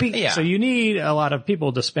 right. So you need a lot of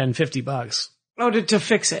people to spend $50. Oh, to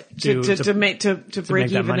fix it, to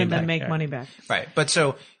break even and then make money back. Right. But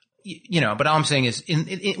so, but all I'm saying is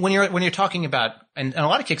when you're talking about, and a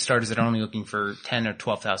lot of Kickstarters that are only looking for $10,000 or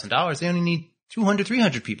 $12,000, they only need 200,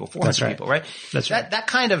 300 people, 400 That's right. people, right? That's right. That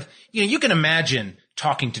kind of, you can imagine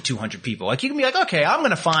talking to 200 people. Like you can be like, okay, I'm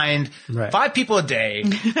going to find 5 people a day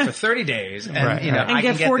for 30 days and, Right, and I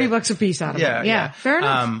get can $40 a piece out of it. Yeah. Fair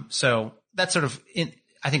enough. So that's sort of,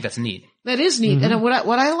 I think that's neat. That is neat. And what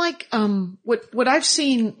I like, what I've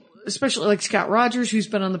seen, especially like Scott Rogers, who's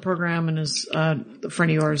been on the program and is a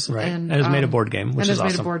friend of yours. Right. And has made a board game, which is awesome.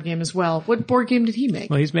 And has made a board game as well. What board game did he make?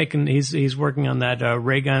 Well, he's working on that,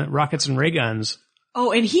 rockets and ray guns.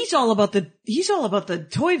 Oh, and he's all about the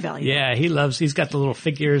toy value. Yeah, he's got the little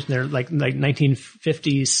figures and they're like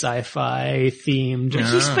 1950s sci-fi themed.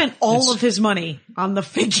 He spent all of his money on the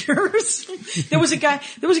figures. There was a guy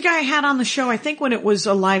I had on the show, I think when it was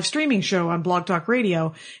a live streaming show on Blog Talk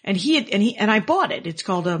Radio, and I bought it. It's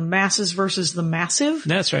called Masses versus the Massive.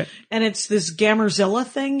 That's right. And it's this Gamerzilla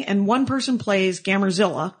thing, and one person plays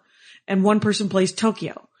Gamerzilla and one person plays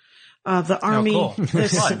Tokyo. The army, cool. I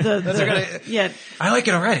like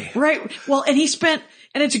it already. Right. Well, and it's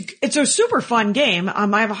a super fun game.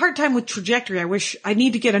 I have a hard time with trajectory. I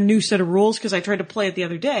need to get a new set of rules because I tried to play it the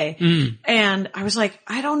other day. And I was like,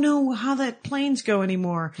 I don't know how that planes go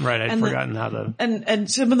anymore. Right. I'd forgotten how the, and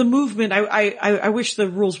some of the movement, I wish the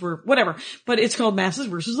rules were whatever, but it's called Masses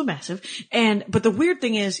versus the Massive. But the weird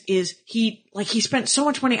thing is he spent so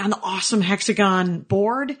much money on the awesome hexagon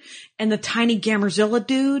board and the tiny Gamerzilla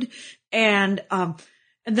dude. And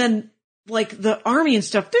then like the army and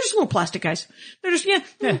stuff, they're just little plastic guys. They're just,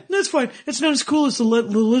 that's fine. It's not as cool as the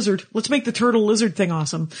lizard. Let's make the turtle lizard thing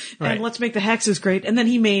awesome. Right. And let's make the hexes great. And then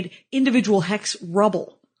he made individual hex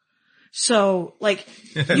rubble. So like,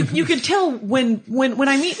 you can tell when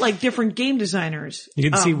I meet like different game designers.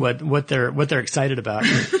 you can see what they're excited about.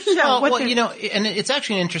 Well, and it's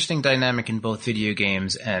actually an interesting dynamic in both video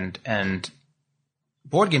games and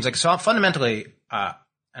board games. Like, so fundamentally,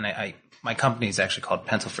 my company is actually called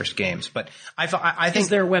Pencil First Games, but I think Is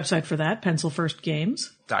there a website for that? Pencil First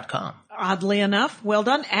Games? .com. Oddly enough. Well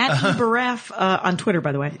done. At Baraf, on Twitter,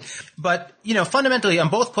 by the way. But, fundamentally on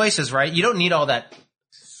both places, right, you don't need all that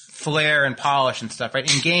flair and polish and stuff,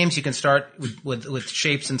 right? In games, you can start with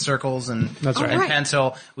shapes and circles and, and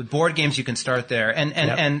pencil. With board games, you can start there.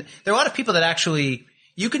 And there are a lot of people that actually,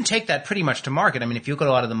 you can take that pretty much to market. I mean, if you look at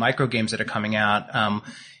a lot of the micro games that are coming out,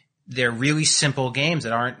 they're really simple games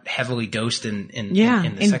that aren't heavily dosed in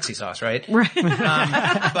the sexy sauce, right? Right. But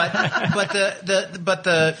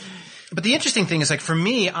the interesting thing is, like, for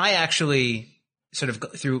me, I actually sort of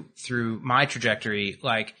through my trajectory,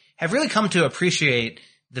 like, have really come to appreciate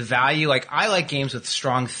the value. Like, I like games with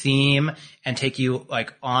strong theme and take you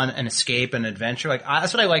like on an escape and adventure. Like,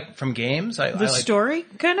 that's what I like from games. I like story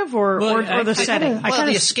kind of, or the setting.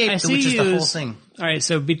 The escape, which is the whole thing. All right.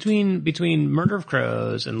 So between Murder of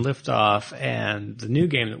Crows and Liftoff and the new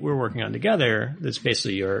game that we're working on together, that's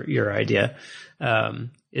basically your idea,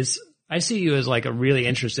 is I see you as like a really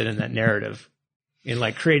interested in that narrative, in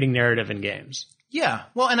like creating narrative in games. Yeah.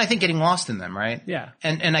 Well, and I think getting lost in them, right? Yeah.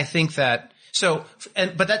 And I think that,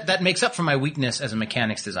 but that makes up for my weakness as a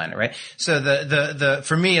mechanics designer, right? So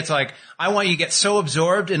for me, it's like, I want you to get so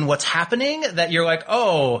absorbed in what's happening that you're like,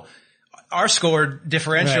 oh, our score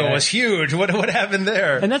differential was huge. What happened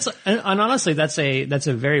there? And honestly, that's a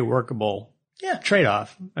very workable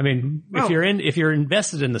trade-off. I mean, if you're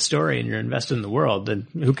invested in the story and you're invested in the world, then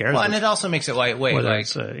who cares? Well, and it also makes it lightweight.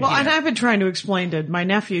 And I've been trying to explain to my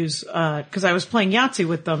nephews, cause I was playing Yahtzee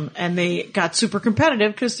with them and they got super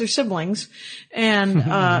competitive cause they're siblings. And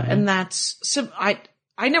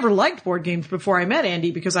I never liked board games before I met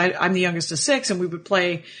Andy because I'm the youngest of 6 and we would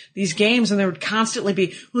play these games and there would constantly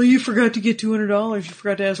be, well, you forgot to get $200. You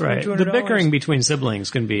forgot to ask for $200. The bickering between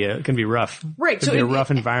siblings can be rough. Right. It can be a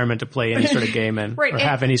rough environment to play any sort of game in or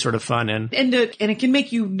have any sort of fun in. And it can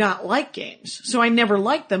make you not like games. So I never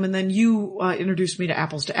liked them. And then you introduced me to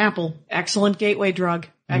Apples to Apple. Excellent gateway drug.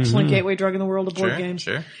 Excellent gateway drug in the world of board games.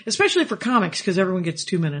 Sure. Especially for comics, because everyone gets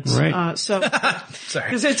 2 minutes. Right. Sorry.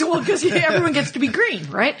 Because everyone gets to be green,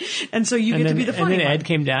 right? And so you get to be the funny one. And then Ed one.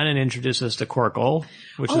 came down and introduced us to Quirkle,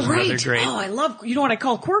 which is another great. Oh, I love, you know what I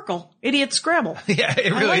call Quirkle? Idiot Scrabble. Yeah,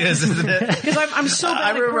 it really is, isn't it? Because I'm so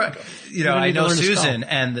bad at Quirkle. I know Susan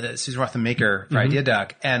and Susan Roth, the maker for Idea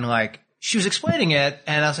Duck, and like, she was explaining it,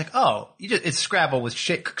 and I was like, "Oh, it's Scrabble with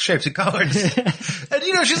shapes and colors." And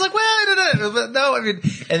she's like, "Well, no, I mean,"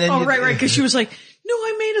 and then right, because she was like, "No,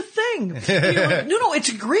 I made a thing." And you're like, no, it's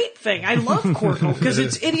a great thing. I love Quirkle because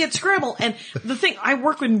it's Idiot Scrabble, and the thing I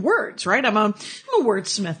work in words, right? I'm a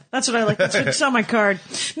wordsmith. That's what I like. That's on my card.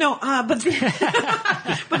 No, but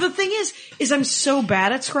the thing is I'm so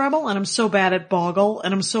bad at Scrabble, and I'm so bad at Boggle,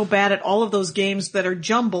 and I'm so bad at all of those games that are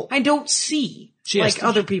jumble. I don't see.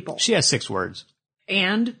 Other people. She has 6 words.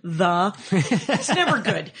 and the. It's never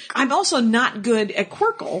good. I'm also not good at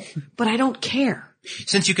Quirkle, but I don't care.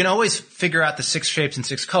 Since you can always figure out the 6 shapes and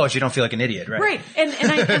 6 colors, you don't feel like an idiot, right? Right. And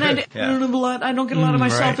I don't get a lot of my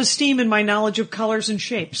self-esteem in my knowledge of colors and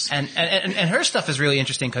shapes. And her stuff is really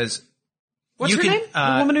interesting because what's her name?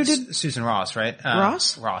 The woman who did Susan Ross, right?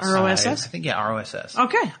 Ross? R-O-S-S? I think, yeah, R-O-S-S.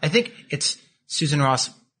 Okay. I think it's Susan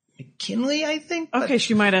Ross McKinley, I think. Okay,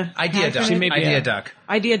 she might have. Idea Duck. She may be Idea a- Duck.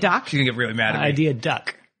 Idea Doc? She can get really mad at me. Idea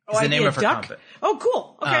Duck. It's the name Idea of her Duck? company. Oh,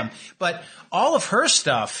 cool. Okay. But all of her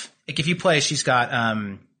stuff, like if you play, she's got,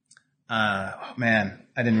 oh man,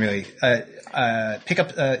 I didn't really, pick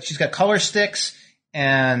up, she's got color sticks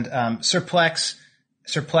and,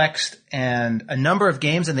 Surplexed and a number of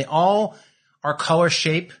games, and they all are color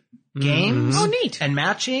shape games. Oh, neat. And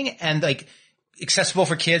matching and like accessible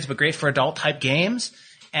for kids, but great for adult type games.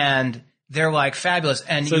 And they're like fabulous.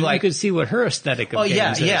 And So you could see what her aesthetic of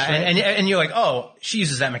games is, yeah. right? And you're like, oh, she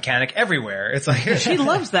uses that mechanic everywhere. It's like, She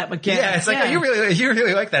loves that mechanic. yeah, it's like, oh, you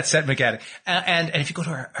really like that set mechanic. And if you go to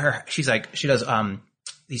her, she's like, she does,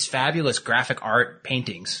 these fabulous graphic art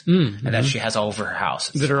paintings and that she has all over her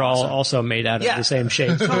house. It's that are all awesome. also made out of Yeah. the same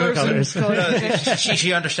shapes. colors.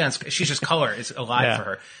 She understands. She's just color is alive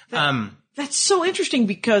for her. That's so interesting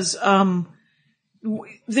because,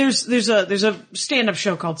 there's a stand-up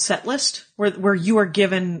show called Set List where you are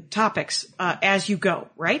given topics, as you go,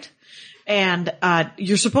 right? And,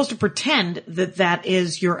 you're supposed to pretend that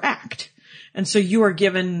is your act. And so you are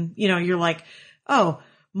given, you're like, oh,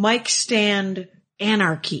 mic stand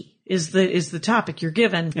anarchy is the topic you're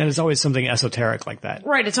given. And it's always something esoteric like that.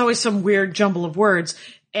 Right. It's always some weird jumble of words.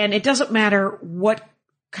 And it doesn't matter what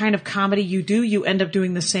kind of comedy you do, you end up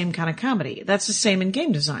doing the same kind of comedy. That's the same in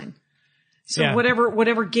game design. So Yeah.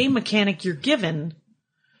 whatever game mechanic you're given,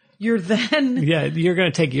 you're then Yeah, you're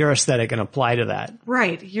going to take your aesthetic and apply to that.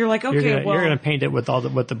 right. You're like, okay, You're going to paint it with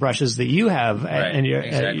with the brushes that you have, and you're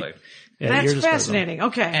exactly. that's fascinating.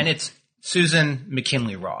 Okay. And it's Susan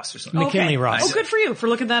McKinley Ross or something. McKinley Ross. Oh, good for you for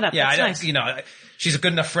looking that up. Yeah, That's nice. she's a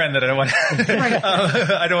good enough friend that I don't want. Right.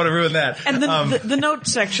 I don't want to ruin that. And the note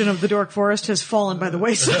section of the Dork Forest has fallen by the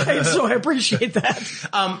wayside, so I appreciate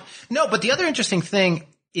that. No, but the other interesting thing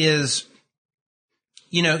is,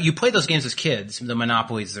 you play those games as kids, the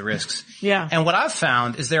Monopolies, the Risks. Yeah. And what I've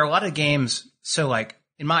found is there are a lot of games, so like,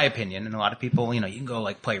 in my opinion, and a lot of people, you can go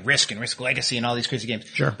like play Risk and Risk Legacy and all these crazy games.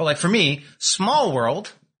 Sure. But like for me, Small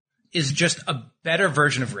World is just a better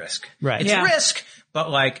version of Risk. Right. It's Yeah. Risk, but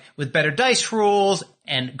like with better dice rules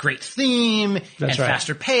and great theme and right.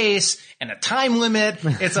 faster pace and a time limit.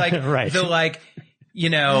 It's like Right. the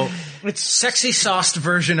it's sexy sauced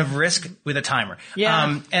version of Risk with a timer.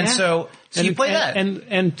 Yeah. So you play that.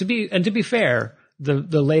 And to be fair,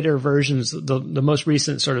 the later versions, the most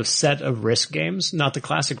recent sort of set of Risk games, not the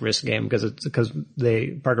classic Risk game because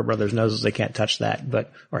Parker Brothers knows they can't touch that,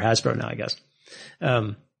 or Hasbro now, I guess.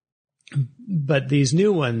 But these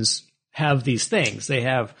new ones have these things. They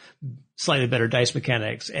have slightly better dice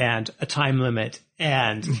mechanics and a time limit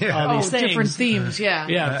and all these things. Different themes. Yeah.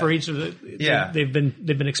 Yeah, for each of they've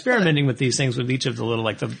been experimenting with these things with each of the little,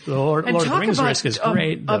 like the Lord of the Rings Risk is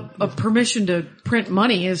great. A permission to print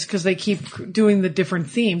money is because they keep doing the different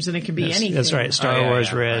themes, and it can be anything. That's right. Star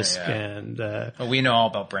Wars yeah. Risk Oh, yeah. and Well, we know all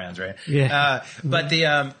about brands, right? Yeah. But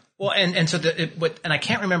the well, and so and I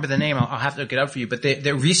can't remember the name. I'll have to look it up for you. But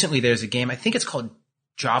recently there's a game. I think it's called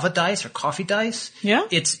Java Dice or Coffee Dice. Yeah.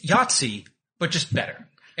 It's Yahtzee, but just better.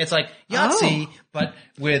 It's like Yahtzee, but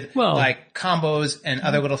with like combos and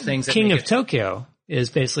other little things. That King of Tokyo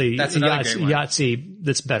is basically That's another great one. Yahtzee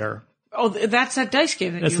that's better. Oh, that's that dice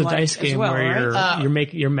game. That's the dice game well, where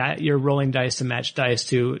right? you're rolling dice to match dice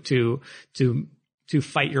to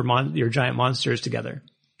fight your giant monsters together.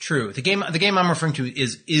 True. The game I'm referring to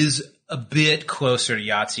is a bit closer to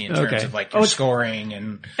Yahtzee in terms of like your scoring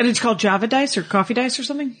and it's called Java Dice or Coffee Dice or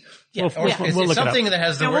something. yeah, We'll it's look it something up. that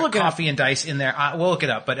has the we'll word look it up. coffee and dice in there. We'll look it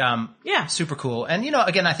up, but super cool. And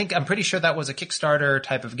again, I'm pretty sure that was a Kickstarter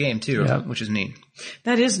type of game too, which is neat.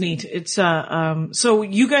 That is neat. It's so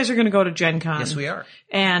you guys are going to go to Gen Con. Yes, we are.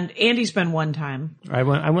 And Andy's been one time. I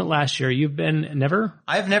went last year. You've been never?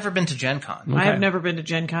 I've never been to Gen Con. I have never been to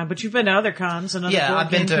Gen Con, but you've been to other cons and other Yeah, board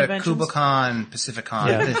I've been game to conventions. KubaCon,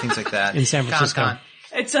 PacificCon, and things like that. In San Francisco. Con.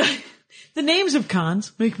 It's the names of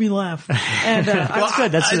cons make me laugh. And That's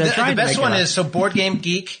good. That's they're trying the to best make one it up. is so Board Game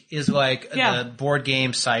Geek is like Yeah. the board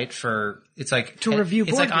game site for it's like To review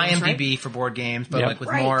it's board like games, IMDb for board games, but Yep. like with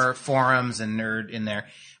Right. more forums and nerd in there.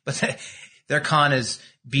 But their con is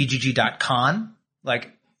bgg.con,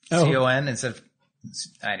 like CON instead of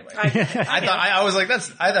Anyway, I was like,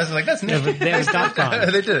 that's new. They have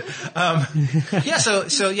 .com. They did it. Yeah.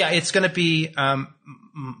 So yeah, it's going to be,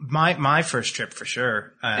 my first trip for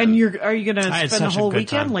sure. And are you going to spend the whole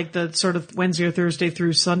weekend, time. like the sort of Wednesday or Thursday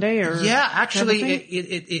through Sunday, or? Yeah, actually,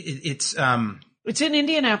 It's in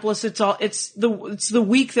Indianapolis. It's the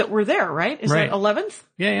week that we're there, right? Is Right. that 11th?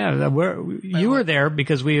 Yeah. You were there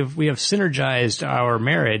because we have synergized our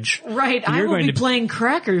marriage. Right. I will be playing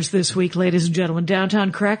Crackers this week, ladies and gentlemen,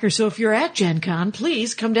 downtown Crackers. So if you're at Gen Con,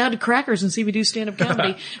 please come down to Crackers and see me do stand-up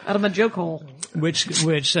comedy out of my joke hole. Which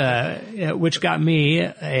got me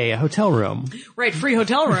a hotel room. Right. Free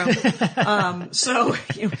hotel room.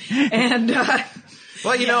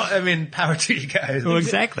 Well, I mean, power to you guys. Well,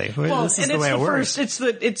 exactly. Well, this is and the it's way the it works.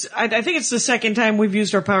 first, I think it's the second time we've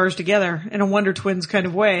used our powers together in a Wonder Twins kind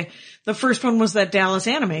of way. The first one was that Dallas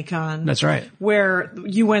Anime Con. That's right. Where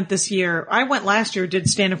you went this year. I went last year, did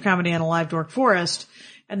stand-up comedy on a live Dork Forest,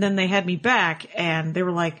 and then they had me back, and they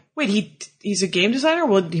were like, wait, he's a game designer?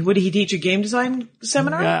 Would he teach a game design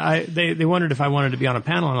seminar? Yeah, they wondered if I wanted to be on a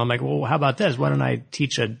panel, and I'm like, well, how about this? Why don't I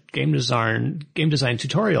teach a game design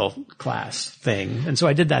tutorial class thing? And so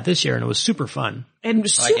I did that this year, and it was super fun. And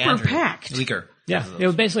super packed. Leaker. Yeah, it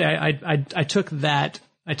was basically I took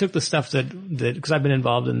the stuff that because I've been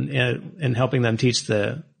involved in helping them teach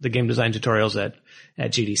the game design tutorials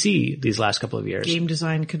at GDC these last couple of years. Game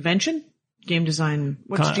design convention? Game design,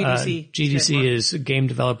 what's GDC? GDC is Game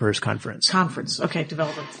Developers Conference. Okay,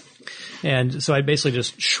 developer. And so I basically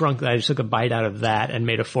just I just took a bite out of that and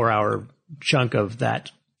made a 4-hour chunk of that.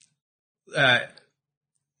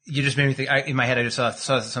 You just made me think, in my head I just saw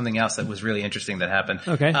something else that was really interesting that happened.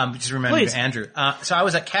 Okay. Just remember Andrew. So I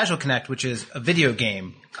was at Casual Connect, which is a video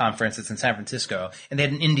game conference. It's in San Francisco, and they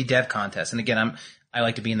had an indie dev contest. And again, I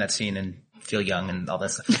like to be in that scene and feel young and all that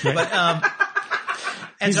stuff. But,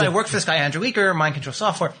 and so I worked for this guy, Andrew Leaker, Mind Control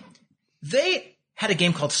Software. They had a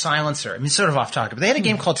game called Silencer. I mean, sort of off topic, but they had a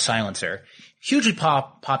game called Silencer. Hugely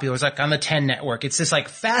popular. It was like on the 10 network. It's this like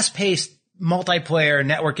fast-paced multiplayer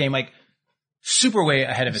network game, like super way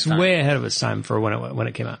ahead of its time. It's way ahead of its time for when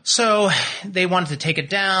it came out. So they wanted to take it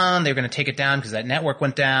down. They were going to take it down because that network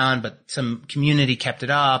went down, but some community kept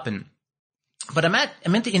it up. But I'm at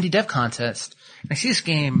the Indie Dev Contest, and I see this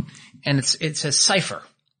game, and it says Cypher.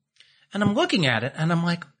 And I'm looking at it, and I'm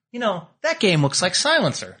like, that game looks like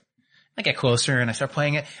Silencer. I get closer, and I start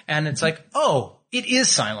playing it, and it's like, oh, it is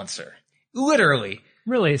Silencer. Literally.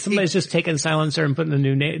 Really? Somebody's just taken Silencer and putting a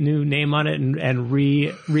new name on it and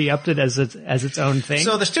re-upped it as its own thing?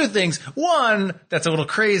 So there's two things. One, that's a little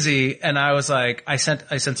crazy, and I was like, I sent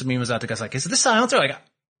some emails out to guys like, is this Silencer? Like,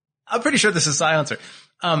 I'm pretty sure this is Silencer.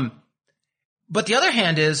 But the other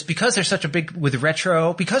hand is, because there's such a big, with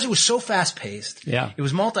retro, because it was so fast-paced, yeah, it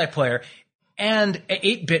was multiplayer, and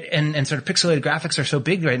 8-bit and sort of pixelated graphics are so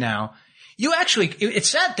big right now, you actually, it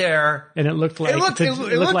sat there. And it looked like, it looked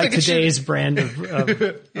like today's brand of retro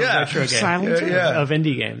game. Silencer? Of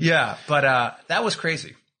indie games. Yeah, but that was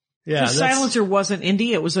crazy. Yeah, Silencer wasn't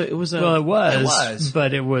indie, it was a well, it was,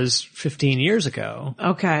 but it was 15 years ago.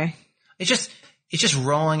 Okay. It's just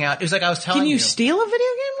rolling out. It was like I was telling you. Can you steal a video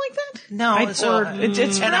game like that? No, it's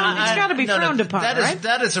got to be frowned upon, right?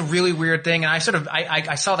 That is a really weird thing. And I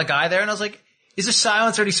saw the guy there, and I was like, "Is this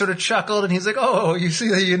Silencer?" And he sort of chuckled, and he's like, "Oh,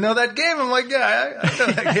 you know that game?" I'm like, "Yeah, I know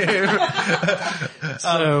that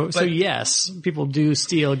game." So yes, people do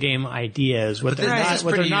steal game ideas. What they're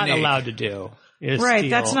not allowed to do. Right,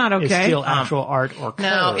 that's not okay. Is steal actual art or code.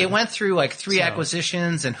 No, it went through like 3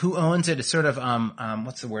 acquisitions, and who owns it is sort of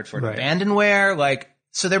what's the word for it? Right. Abandonware. Like,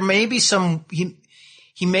 so there may be some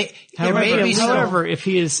However, if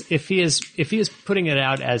he is putting it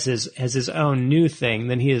out as his own new thing,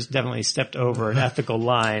 then he has definitely stepped over an ethical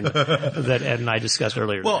line that Ed and I discussed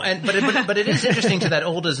earlier. Well, but it is interesting to that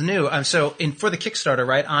old as new. So for the Kickstarter,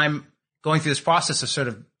 right, I'm going through this process of sort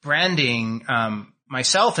of branding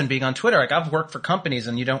myself and being on Twitter. Like, I've worked for companies,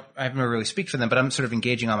 and I haven't really speak for them, but I'm sort of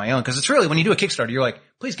engaging on my own, because it's really, when you do a Kickstarter, you're like,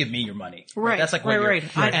 please give me your money. Right. That's like right.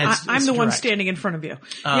 I'm the one standing in front of you.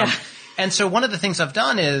 Yeah. And so one of the things I've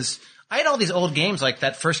done is, I had all these old games, like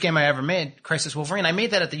that first game I ever made, Crisis Wolverine. I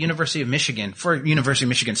made that at the University of Michigan for University of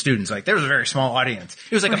Michigan students. Like, there was a very small audience.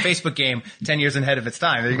 It was like a Facebook game 10 years ahead of its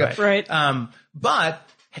time. There you go. Right. But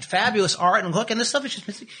had fabulous art, and look, and this stuff is just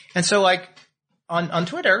missing. And so, like, on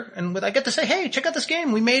Twitter, and I get to say, hey, check out this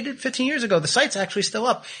game. We made it 15 years ago. The site's actually still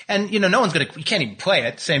up. And, no one's you can't even play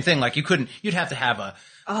it. Same thing. Like, you'd have to have a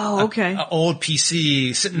old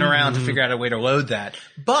PC sitting around to figure out a way to load that.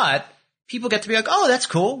 But people get to be like, oh, that's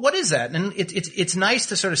cool. What is that? And it's nice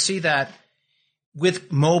to sort of see that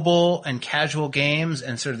with mobile and casual games,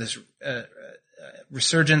 and sort of this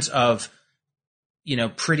resurgence of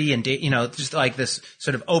pretty and, just like this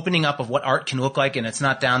sort of opening up of what art can look like, and it's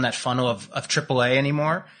not down that funnel of AAA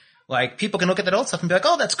anymore. Like, people can look at that old stuff and be like,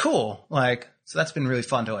 oh, that's cool. Like, so that's been really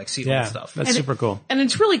fun to like see old stuff. That's super cool. And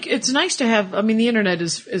it's nice to have, I mean, the internet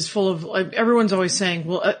is full of, like, everyone's always saying,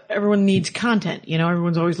 well, everyone needs content,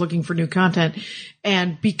 everyone's always looking for new content.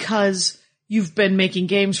 And because you've been making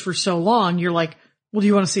games for so long, you're like, well, do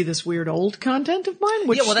you want to see this weird old content of mine?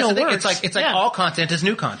 Which that's the thing. works. It's like all content is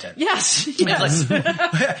new content. Yes. It's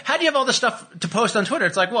like, how do you have all this stuff to post on Twitter?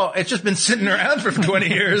 It's like, well, it's just been sitting around for 20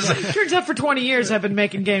 years. Turns out for 20 years I've been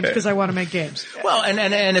making games because I want to make games. Well,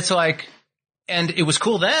 and it's like, and it was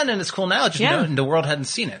cool then and it's cool now. Just the world hadn't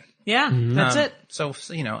seen it. Yeah, that's it. So,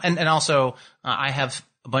 and also, I have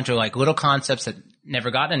a bunch of like little concepts that never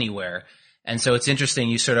got anywhere. And so it's interesting.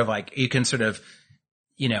 You sort of like, you can sort of,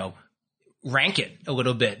 rank it a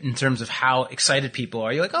little bit in terms of how excited people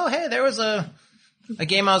are. You're like, oh, hey, there was a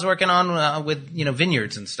game I was working on with,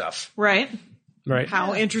 vineyards and stuff. Right. Right.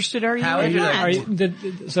 How interested are you in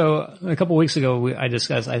that? So a couple of weeks ago,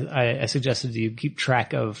 I suggested you keep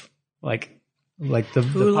track of like the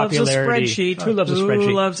Who loves popularity. A spreadsheet? Who loves a spreadsheet?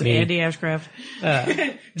 Who loves Me. Andy Ashcraft?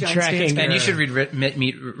 Tracking. And you should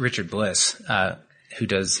meet Richard Bliss, who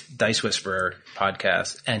does Dice Whisperer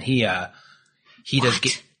podcast, and he does.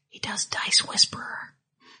 He does Dice Whisperer.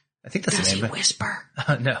 I think that's the name. Does he whisper?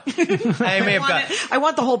 No. I may have got. I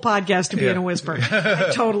want the whole podcast to be in a whisper.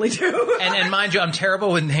 I totally do. and mind you, I'm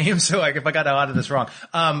terrible with names, so like if I got a lot of this wrong.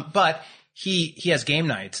 But he has game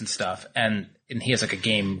nights and stuff, and he has like a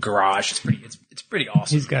game garage. It's pretty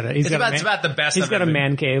awesome. It's about the best. He's got a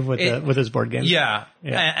man cave with his board games. Yeah.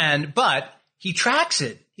 But he tracks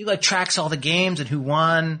it. He like tracks all the games and who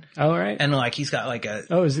won. Oh, right. And like he's got like a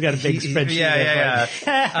he's got a big spreadsheet. Yeah.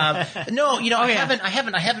 No, I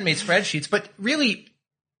haven't made spreadsheets, but really,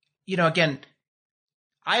 again,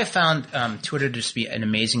 I have found Twitter to just be an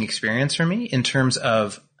amazing experience for me in terms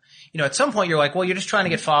of, at some point you're like, well, you're just trying to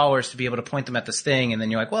get followers to be able to point them at this thing, and then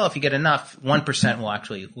you're like, well, if you get enough, 1% will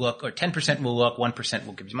actually look, or 10% will look, 1%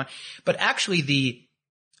 will give you money. But actually the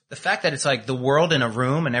fact that it's like the world in a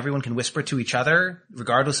room and everyone can whisper to each other,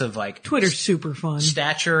 regardless of like Twitter's super fun,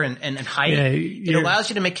 stature and height, it allows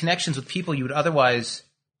you to make connections with people you would otherwise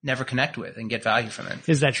never connect with and get value from it.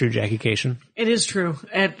 Is that true, Jackie Cation? It is true,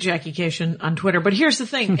 at Jackie Cation on Twitter. But here's the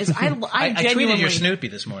thing: is I genuinely tweeted your Snoopy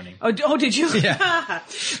this morning. Oh, did you? Yeah.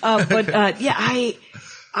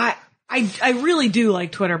 I really do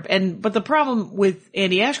like Twitter, but the problem with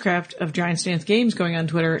Andy Ashcraft of Giant Stance Games going on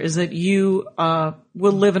Twitter is that you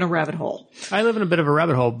will live in a rabbit hole. I live in a bit of a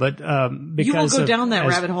rabbit hole, but because you will go down that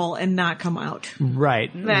rabbit hole and not come out.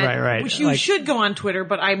 Right. Which you should go on Twitter,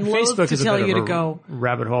 but I'm loath to tell you to go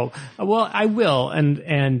rabbit hole. Well, I will, and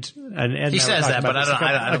he says that, but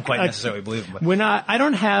I don't quite necessarily believe him. None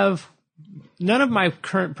of my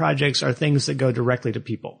current projects are things that go directly to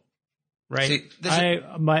people. Right.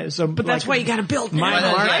 But that's why you got to build my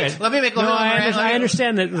market. Let me make. I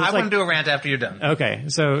understand that. I want to do a rant after you're done. Okay.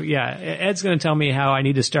 So yeah, Ed's going to tell me how I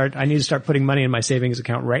need to start putting money in my savings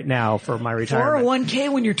account right now for my retirement. 401k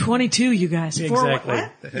when you're 22, you guys. Exactly.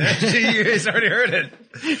 She's already heard it.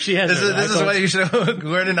 She has. This is what you should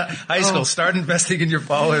learn in high school. Start investing in your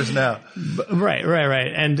followers now. Right.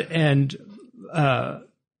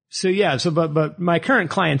 But my current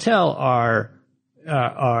clientele are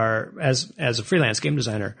as a freelance game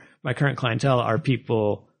designer, my current clientele are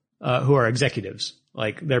people who are executives.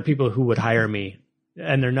 Like they're people who would hire me,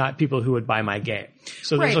 and they're not people who would buy my game.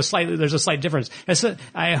 So there's a slight difference.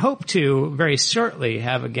 I hope to very shortly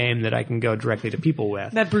have a game that I can go directly to people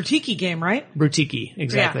with. That Brutiki game, right? Brutiki,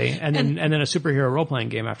 exactly. Yeah. And then a superhero role playing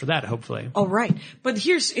game after that, hopefully. Oh, right. But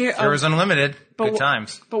there was Unlimited. Good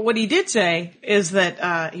times. But what he did say is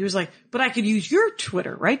that he was like, but I could use your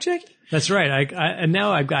Twitter, right, Jackie? That's right. And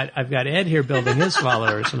now I've got Ed here building his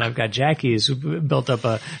followers, and I've got Jackie's who built up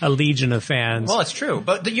a legion of fans. Well, it's true,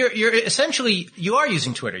 but you're essentially you are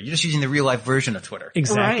using Twitter. You're just using the real life version of Twitter.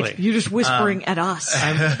 Exactly. Right. You're just whispering at us.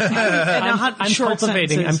 I'm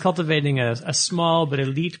cultivating a small but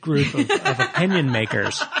elite group of opinion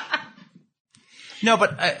makers. No,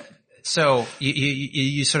 but so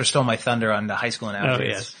you sort of stole my thunder on the high school analogies. Oh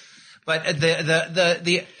yes. But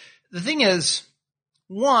the thing is,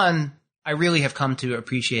 one, I really have come to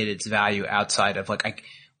appreciate its value outside of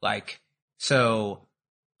so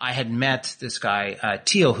I had met this guy,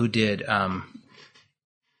 Teal, who did,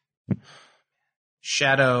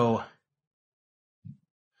 Shadow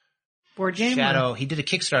board game. He did a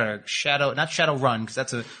Kickstarter, not Shadow Run, cause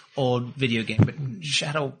that's an old video game, but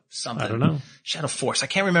Shadow something. I don't know. Shadow Force. I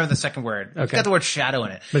can't remember the second word. Okay. It's got the word shadow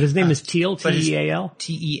in it. But his name is Teal, Teal?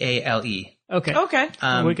 Teale. Okay. Okay.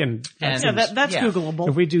 We can. and- Yeah, that's yeah. Googleable.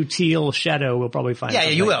 If we do teal shadow, we'll probably find. Yeah,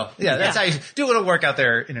 you something. will. Yeah, that's how you do a little work out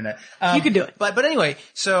there, internet. You can do it. But anyway,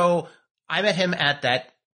 so I met him at that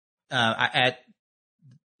at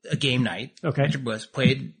a game night. Okay.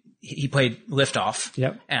 Which he played Liftoff.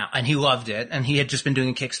 Yep. And he loved it. And he had just been doing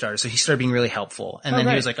a Kickstarter, so he started being really helpful. And then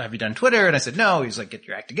right. he was like, "Have you done Twitter?" And I said, "No." He was like, "Get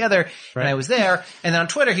your act together." Right. And I was there. And then on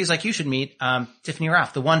Twitter, he's like, "You should meet Tiffany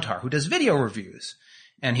Ralph, the One Tar, who does video reviews."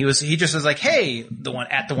 And he just was like, "Hey, the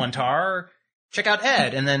One Tar, check out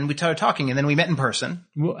Ed." And then we started talking, and then we met in person.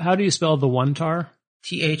 Well, how do you spell the one tar?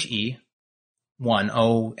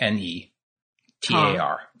 THE1ONE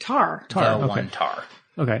Tar. The okay. One Tar.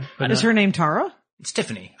 Okay. Is her name Tara? It's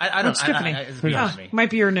Tiffany. I don't. It's Tiffany. It's beyond me. Might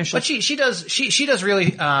be your initial. But she does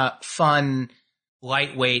really fun,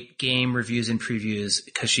 lightweight game reviews and previews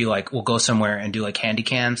because she will go somewhere and do handy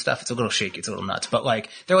cam stuff. It's a little shaky. It's a little nuts, but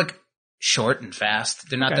they're short and fast.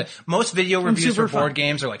 They're not most video reviews for board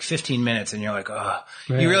games are 15 minutes, and you're like, oh,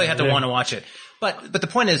 you really have to want to watch it. But the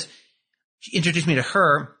point is, she introduced me to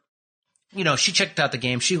her. She checked out the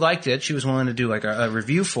game. She liked it. She was willing to do a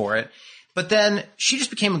review for it. But then she just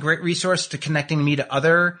became a great resource to connecting me to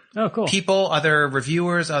other people, other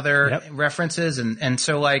reviewers, other references. And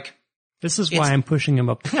so this is why I'm pushing him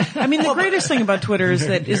up. I mean, the greatest thing about Twitter is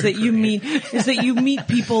that you meet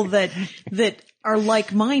people that are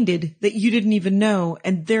like-minded that you didn't even know,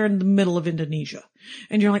 and they're in the middle of Indonesia.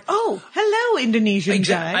 And you're like, "Oh, hello, Indonesian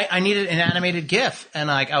guy." I needed an animated GIF, and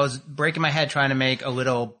I was breaking my head trying to make a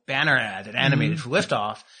little banner ad that animated for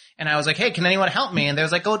Liftoff. And I was like, "Hey, can anyone help me?" And they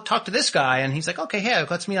was like, "Go talk to this guy." And he's like, "Okay, hey,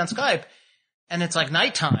 let's meet on Skype." And it's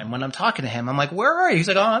nighttime when I'm talking to him. I'm like, "Where are you?" He's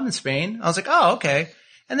like, "Oh, I'm in Spain." I was like, "Oh, okay."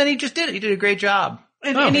 And then he just did it. He did a great job.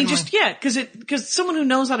 And he just, cause someone who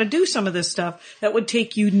knows how to do some of this stuff that would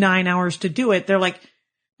take you 9 hours to do it, they're like,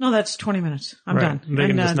 "No, that's 20 minutes. I'm Right. done." They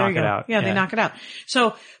can and just there knock you it go. out. Yeah, they Yeah. knock it out.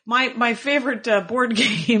 So my favorite board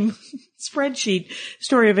game spreadsheet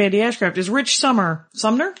story of Andy Ashcraft is Rich Sumner.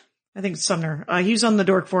 I think it's Sumner. He's on the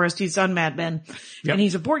Dork Forest. He's on Mad Men. Yep. And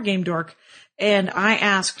he's a board game dork. And I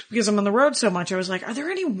asked, because I'm on the road so much, I was like, "Are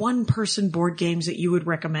there any one-person board games that you would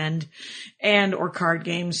recommend or card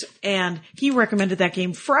games?" And he recommended that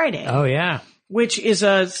game Friday, Oh yeah. which is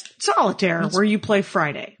a solitaire where you play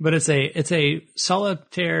Friday. But it's a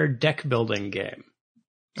solitaire deck building game.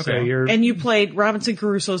 So And you played Robinson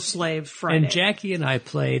Crusoe's Slave Friday. and Jackie and I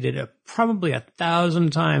played it probably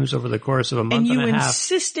 1,000 times over the course of a month And you and a half.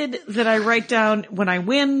 insisted that I write down when I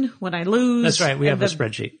win, when I lose. That's right. We have and a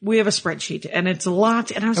spreadsheet. We have a spreadsheet, and it's a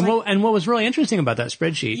lot. And I was And what was really interesting about that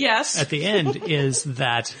spreadsheet Yes. at the end is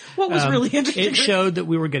that What was really interesting? it showed that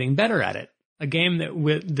we were getting better at it. A game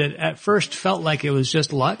that at first felt like it was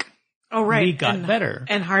just luck. oh, right. we got better.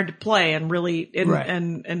 And hard to play and really, Right.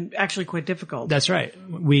 and actually quite difficult. That's right.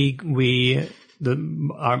 My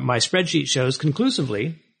spreadsheet shows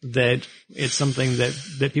conclusively that it's something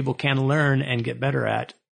that people can learn and get better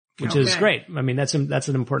at, which is Okay. great. I mean, that's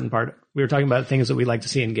an important part. We were talking about things that we like to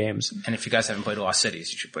see in games. And if you guys haven't played Lost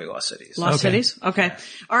Cities, you should play Lost Cities. Lost Cities? Okay.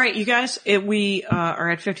 All right, you guys, we are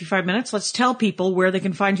at 55 minutes. Let's tell people where they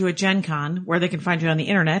can find you at Gen Con, where they can find you on the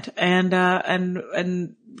internet, and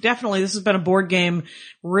definitely this has been a board game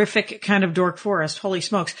rific kind of Dork Forest. Holy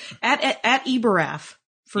smokes. At eBaraf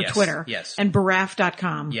for Yes, Twitter. yes. And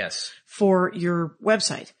baraf.com Yes. for your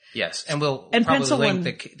website. Yes. And we'll And probably Pencil link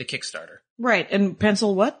and- the Kickstarter. Right. And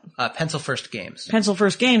Pencil what? Pencil First Games. Pencil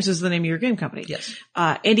First Games is the name of your game company. Yes.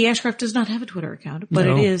 Andy Ashcraft does not have a Twitter account, but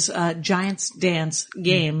No. it is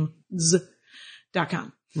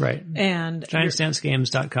giantsdancegames.com. Right. And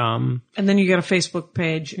GiantsDanceGames.com. and then you got a Facebook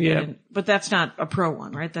page. Yeah. But that's not a pro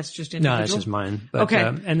one, right? That's just No, individual. that's just mine. But, Okay.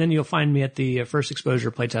 And then you'll find me at the First Exposure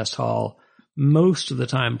Playtest Hall most of the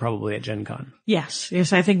time, probably at Gen Con. Yes,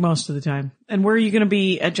 I think most of the time. And where are you going to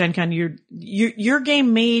be at Gen Con? Your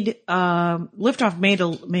game made Liftoff made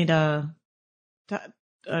a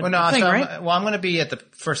Well, no, thing, so right? I'm going to be at the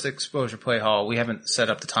First Exposure Play Hall. We haven't set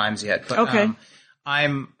up the times yet, but Okay.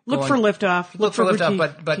 I'm Look for Liftoff. Look for Liftoff,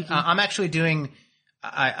 Boutique but Tiki. I'm actually doing.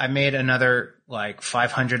 I made another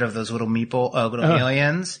 500 of those little meeple, little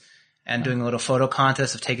aliens, and doing a little photo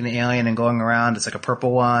contest of taking the alien and going around. It's like a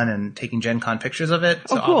purple one, and taking Gen Con pictures of it.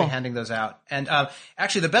 So cool. I'll be handing those out. And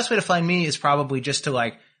actually, the best way to find me is probably just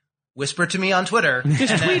to whisper to me on Twitter.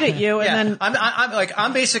 Just tweet at you, and Yeah, then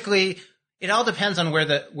I'm basically. It all depends on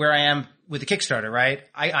where I am with the Kickstarter, right?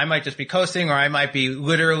 I might just be coasting, or I might be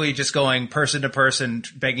literally just going person to person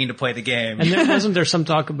begging to play the game. And wasn't there some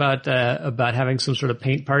talk about having some sort of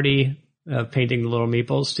paint party painting the little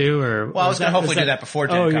meeples too, or? Well, I was going to hopefully do that before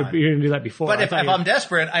Gen Con. You're going to do that before. But if I'm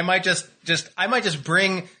desperate, I might just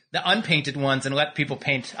bring the unpainted ones and let people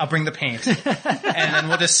paint. I'll bring the paint. And then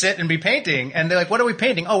we'll just sit and be painting. And they're like, what are we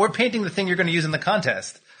painting? Oh, we're painting the thing you're going to use in the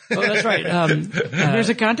contest. Oh, that's right. There's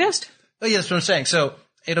a contest? Oh, yeah, that's what I'm saying. So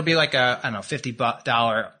it'll be like a, I don't know,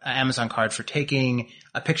 $50 Amazon card for taking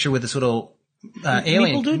a picture with this little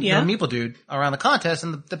alien Meeple dude, yeah. Meeple dude around the contest,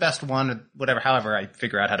 and the best one, or whatever, however I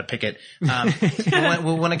figure out how to pick it,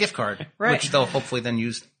 will win a gift card, Right. which they'll hopefully then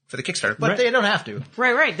use for the Kickstarter. But they don't have to.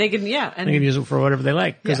 Right. They can, yeah. And They can use it for whatever they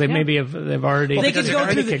like because they've already. They can go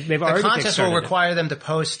through they've already the contest will kickstarted it. require them to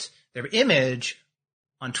post their image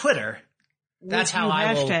on Twitter. That's how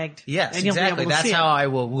I will. hashtagged. Yes, and you'll be exactly. able to That's see how it. I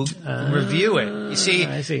will review it. You see,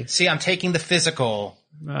 I see. See, I'm taking the physical,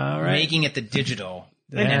 All right. making it the digital,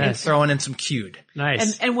 and Yes. throwing in some cued.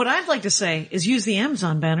 Nice. And what I'd like to say is use the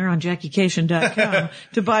Amazon banner on JackieCation.com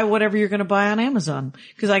to buy whatever you're going to buy on Amazon,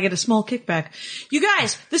 because I get a small kickback. You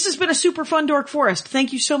guys, this has been a super fun Dork Forest.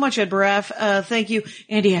 Thank you so much, Ed Baraf. Thank you,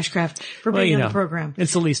 Andy Ashcraft, for being on the program.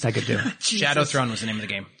 It's the least I could do. Shadow Throne was the name of the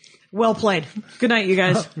game. Well played. Good night, you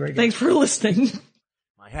guys. Very good. Thanks for listening.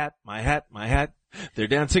 My hat, my hat, my hat. They're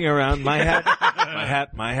dancing around my hat. My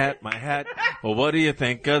hat, my hat, my hat. Well, what do you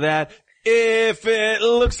think of that? If it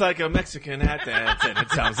looks like a Mexican hat dance and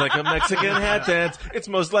it sounds like a Mexican hat dance, it's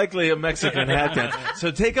most likely a Mexican hat dance.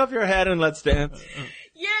 So take off your hat and let's dance.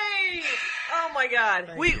 Yay! Oh my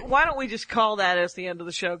God. Why don't we just call that as the end of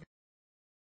the show?